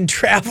bikini and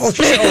travel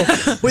show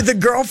with a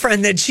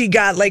girlfriend that she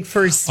got like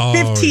for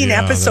 15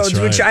 episodes,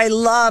 which I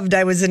loved.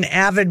 I was an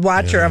avid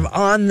watcher of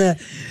on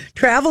the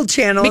Travel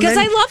Channel. Because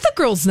I love the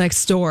Girls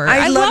Next Door.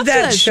 I love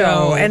that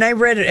show. And I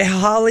read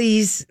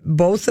Holly's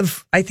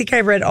I think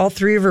I read all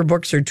 3 of her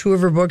books or 2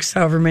 of her books,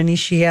 however many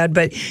she had.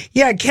 But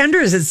yeah,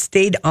 Kendra's has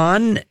stayed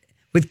on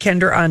with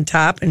Kendra on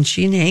top, and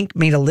she and Hank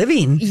made a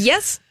living.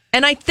 Yes.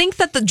 And I think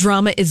that the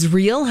drama is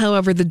real.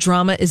 However, the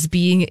drama is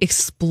being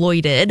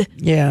exploited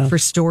for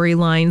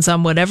storylines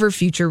on whatever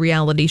future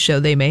reality show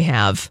they may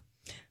have.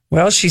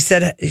 Well, she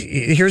said,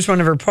 here's one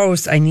of her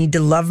posts. I need to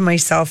love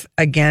myself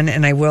again,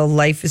 and I will.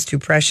 Life is too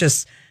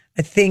precious.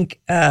 I think,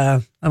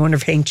 I wonder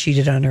if Hank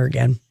cheated on her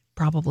again.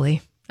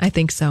 Probably. I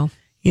think so.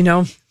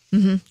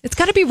 Mm-hmm. It's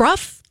got to be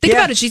rough. Think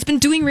about it. She's been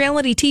doing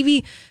reality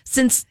TV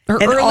since her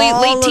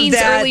late teens,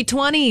 early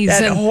 20s.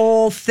 That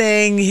whole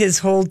thing, his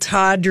whole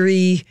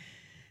tawdry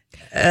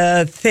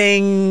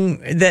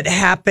thing that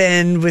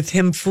happened with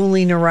him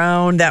fooling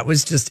around, that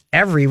was just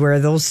everywhere,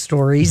 those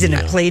stories, and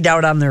it played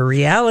out on their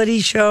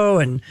reality show,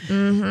 and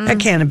that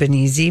can't have been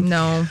easy.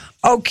 No.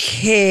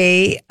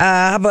 Okay,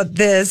 how about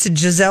this?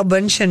 Gisele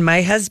Bündchen,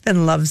 my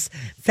husband loves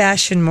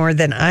fashion more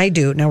than I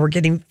do. Now, we're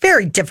getting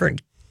very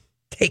different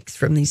takes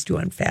from these two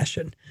on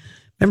fashion.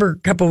 Remember a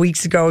couple of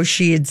weeks ago,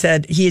 he had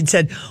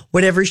said,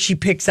 whatever she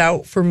picks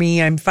out for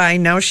me, I'm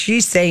fine. Now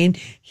she's saying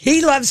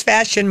he loves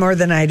fashion more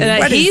than I do.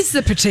 He's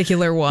the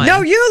particular one.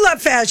 No, you love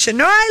fashion.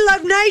 No, I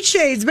love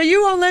nightshades, but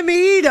you won't let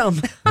me eat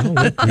them.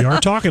 Well, we are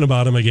talking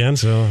about him again,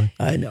 so.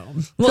 I know.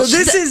 Well, so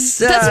this is...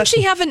 doesn't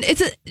she have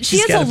she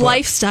has a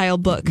lifestyle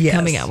book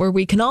coming out where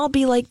we can all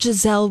be like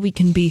Giselle. We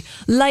can be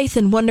lithe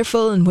and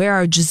wonderful and wear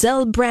our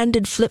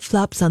Giselle-branded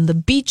flip-flops on the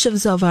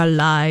beaches of our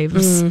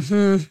lives.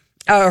 Mm-hmm.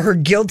 Her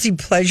guilty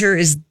pleasure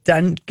is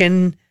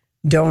Dunkin'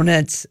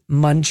 Donuts,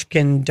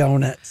 Munchkin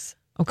Donuts.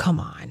 Oh,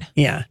 come on.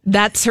 Yeah.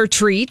 That's her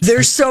treat?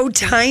 They're so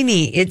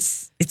tiny.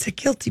 It's a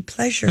guilty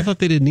pleasure. I thought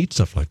they didn't eat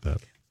stuff like that.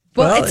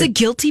 Well, it's a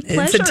guilty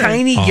pleasure. It's a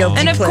tiny guilty pleasure.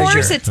 And of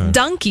course, it's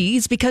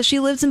Dunkies because she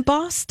lives in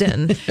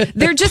Boston.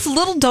 They're just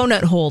little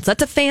donut holes.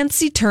 That's a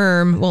fancy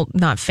term. Well,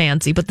 not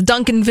fancy, but the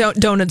Dunkin'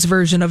 Donuts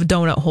version of a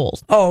donut hole.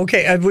 Oh,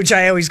 okay. Which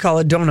I always call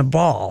a donut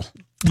ball.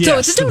 Yes. So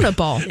it's a donut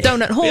ball,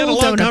 donut hole,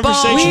 donut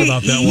ball.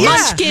 About that one.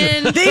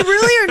 Munchkin. They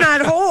really are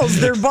not holes;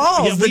 they're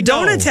balls. Yeah, the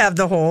donuts have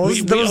the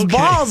holes. Those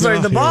balls are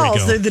the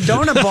balls. They're the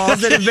donut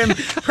balls that have been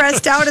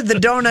pressed out of the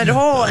donut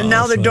hole, and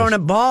now they're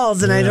donut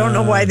balls. And I don't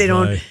know why they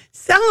don't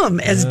sell them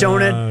as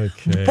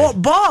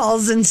donut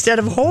balls instead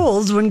of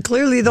holes when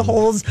clearly the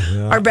holes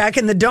are back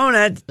in the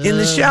donut in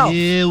the shelf.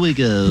 Here we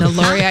go. No,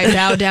 Lori, I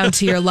bow down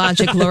to your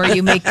logic, Lori.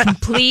 You make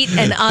complete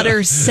and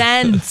utter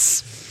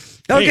sense.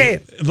 Okay. Hey,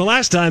 the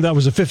last time that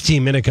was a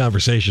 15-minute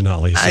conversation,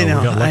 Holly. So I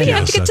know. You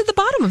have to get to the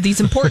bottom of these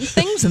important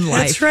things in life.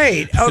 That's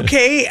right.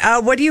 Okay.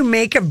 What do you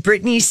make of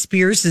Britney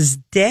Spears'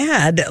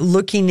 dad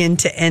looking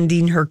into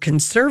ending her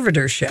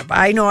conservatorship?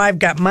 I know I've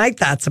got my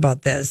thoughts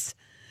about this.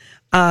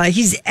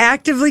 He's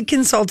actively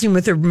consulting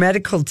with her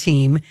medical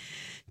team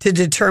to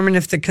determine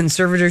if the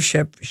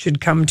conservatorship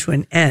should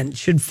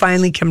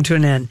finally come to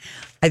an end.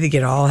 I think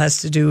it all has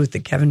to do with the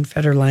Kevin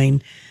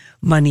Federline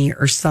money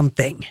or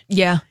something.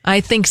 Yeah,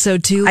 I think so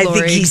too, Lori. I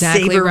think he's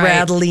exactly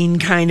saber-rattling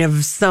kind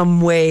of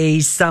some way,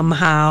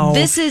 somehow.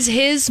 This is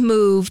his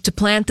move to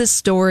plant this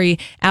story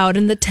out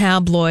in the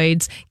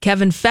tabloids.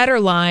 Kevin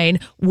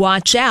Federline,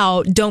 watch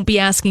out. Don't be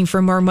asking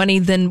for more money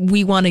than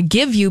we want to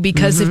give you,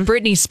 because if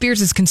Britney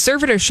Spears'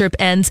 conservatorship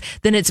ends,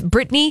 then it's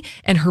Britney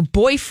and her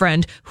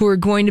boyfriend who are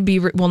going to be,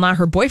 well, not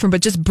her boyfriend,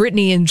 but just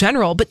Britney in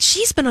general. But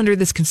she's been under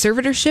this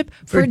conservatorship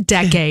for a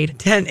decade.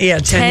 10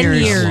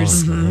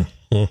 years.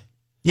 Mm-hmm.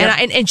 Yep.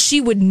 And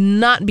she would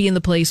not be in the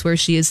place where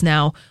she is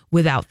now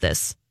without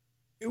this.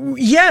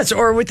 Yes,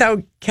 or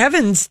without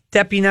Kevin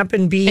stepping up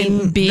and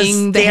being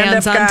the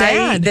hands-on guy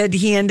dad that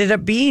he ended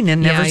up being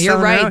and never. Yeah, you're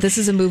right. This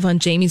is a move on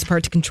Jamie's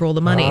part to control the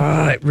money.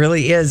 It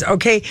really is.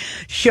 Okay,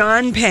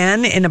 Sean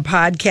Penn in a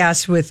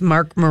podcast with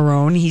Mark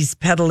Maron. He's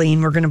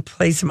peddling. We're going to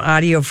play some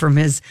audio from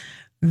his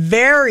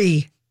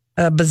very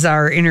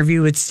bizarre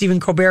interview with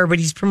Stephen Colbert, but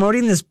he's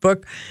promoting this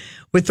book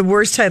with the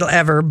worst title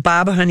ever,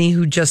 Bob Honey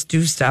Who Just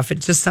Do Stuff. It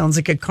just sounds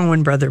like a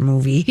Coen brother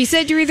movie. He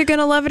said you're either going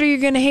to love it or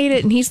you're going to hate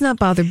it, and he's not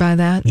bothered by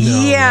that.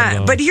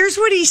 No. But here's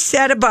what he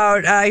said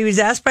about, he was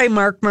asked by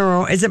Mark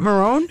Maron. Is it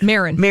Maron?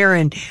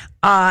 Maron.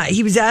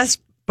 He was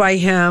asked by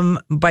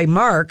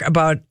Mark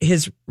about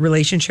his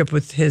relationship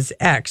with his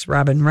ex,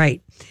 Robin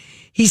Wright.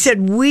 He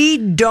said, we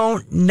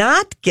don't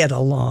not get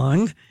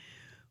along.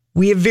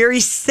 We have a very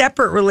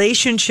separate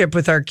relationship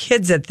with our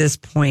kids at this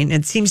point.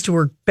 It seems to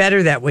work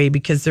better that way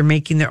because they're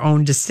making their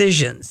own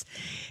decisions.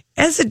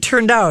 As it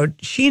turned out,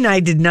 she and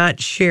I did not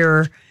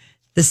share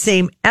the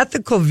same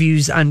ethical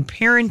views on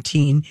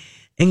parenting,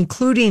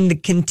 including the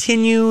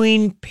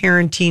continuing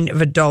parenting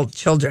of adult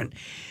children.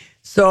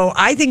 So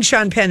I think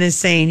Sean Penn is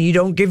saying you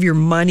don't give your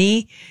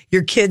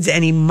kids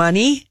any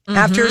money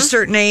after a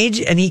certain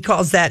age, and he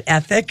calls that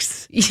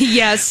ethics.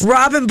 Yes.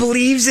 Robin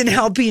believes in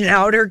helping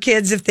out her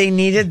kids if they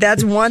need it.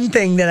 That's one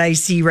thing that I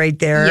see right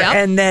there. Yep.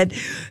 And that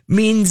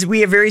means we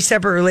have very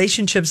separate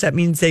relationships. That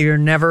means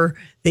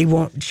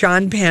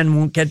Sean Penn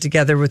won't get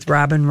together with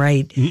Robin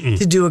Wright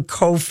to do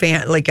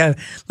a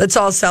let's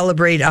all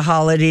celebrate a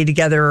holiday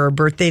together or a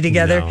birthday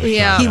together. No,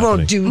 he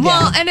won't do that.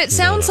 Well, and it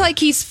sounds like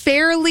he's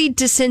fairly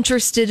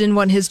disinterested in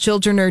what his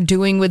children are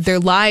doing with their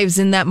lives.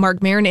 In that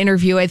Mark Maron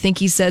interview, I think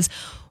he says,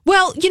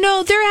 well,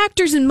 they're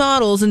actors and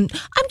models, and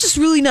I'm just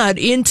really not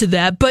into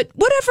that, but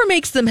whatever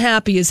makes them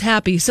happy is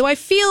happy. So I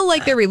feel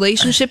like their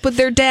relationship with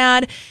their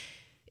dad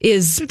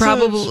is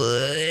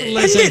probably...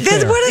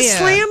 That's what a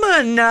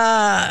slam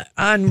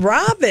on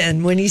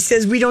Robin when he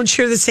says we don't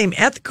share the same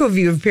ethical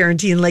view of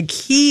parenting, like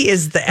he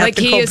is the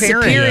ethical he is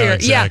parent. Superior. Yeah,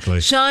 exactly. Yeah,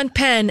 Sean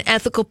Penn,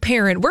 ethical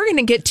parent. We're going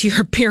to get to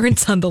your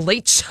appearance on The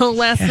Late Show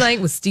last night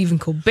with Stephen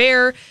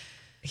Colbert.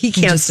 He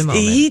can't.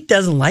 He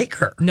doesn't like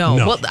her. No.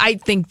 Well, I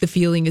think the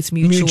feeling is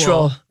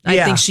mutual.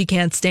 I think she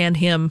can't stand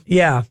him.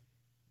 Yeah.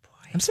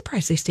 I'm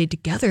surprised they stayed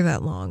together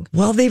that long.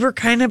 Well, they were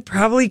kind of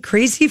probably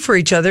crazy for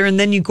each other, and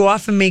then you go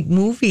off and make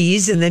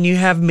movies, and then you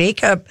have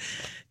makeup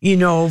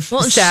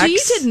sex. She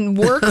didn't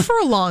work for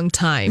a long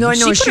time. No, I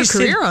know. She put her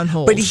career on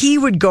hold. But he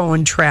would go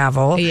and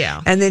travel.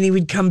 Yeah. And then he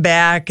would come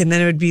back, and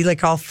then it would be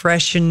like all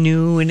fresh and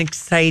new and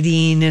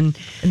exciting. And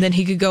then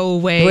he could go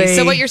away.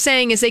 So what you're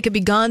saying is they could be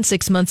gone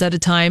 6 months at a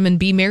time and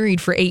be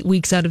married for 8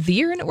 weeks out of the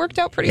year, and it worked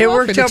out pretty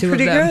well for the two of them. It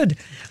worked out pretty good.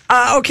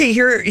 Okay,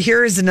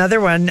 here is another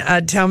one.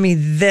 Tell me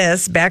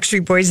this.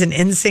 Backstreet Boys and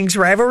NSYNC's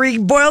rivalry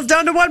boils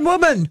down to one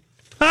woman.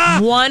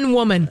 One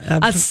woman.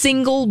 A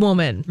single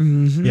woman.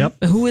 Mm-hmm.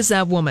 Yep. Who is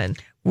that woman?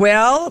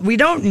 Well, we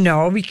don't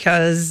know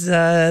because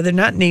they're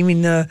not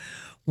naming the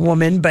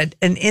woman, but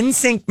an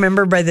NSYNC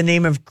member by the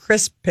name of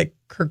Chris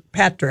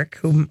Kirkpatrick,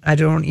 whom I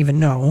don't even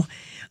know,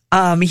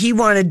 he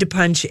wanted to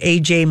punch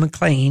AJ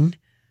McLean.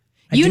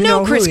 You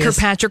know Chris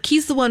Kirkpatrick.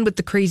 He's the one with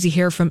the crazy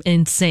hair from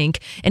NSYNC.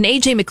 And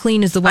AJ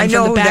McLean is the one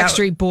from the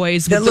Backstreet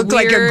Boys. That looked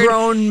like a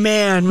grown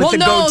man with a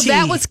goatee.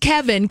 That was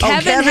Kevin.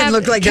 Kevin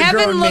looked like a grown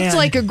man. Kevin looked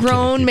like a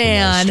grown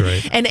man.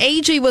 And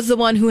AJ was the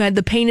one who had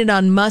the painted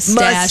on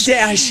mustache.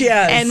 Yes.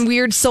 And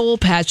weird soul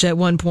patch at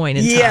one point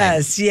in time.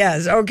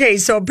 Yes. Okay,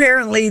 so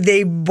apparently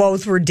they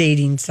both were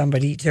dating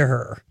somebody to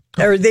her.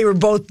 Or they were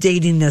both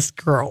dating this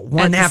girl,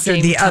 one after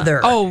the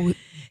other. Oh.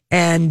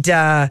 And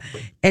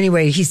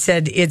anyway, he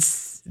said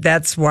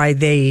that's why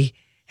they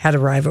had a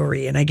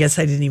rivalry, and I guess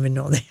I didn't even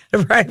know they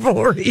had a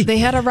rivalry. They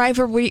had a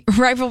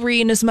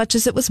rivalry in as much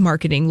as it was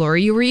marketing,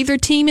 Lori. You were either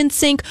Team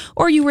NSYNC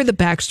or you were the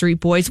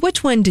Backstreet Boys.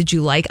 Which one did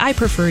you like? I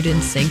preferred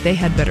NSYNC. They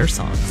had better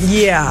songs.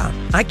 Yeah,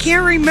 I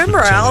can't remember.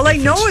 All I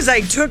know is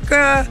I took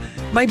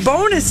my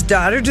bonus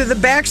daughter to the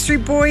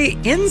Backstreet Boy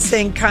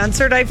NSYNC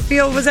concert I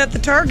feel was at the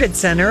Target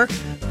Center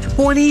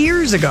 20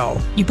 years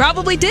ago. You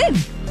probably did.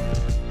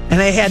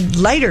 And I had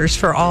lighters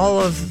for all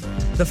of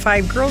the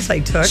 5 girls I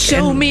took.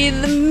 Show me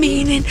the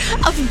meaning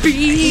of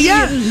being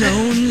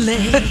lonely.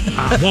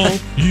 I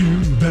want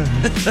you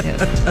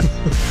back.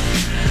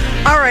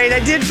 All right, I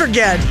did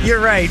forget.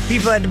 You're right.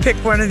 People had to pick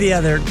one or the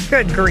other.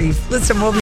 Good grief. Listen, we'll be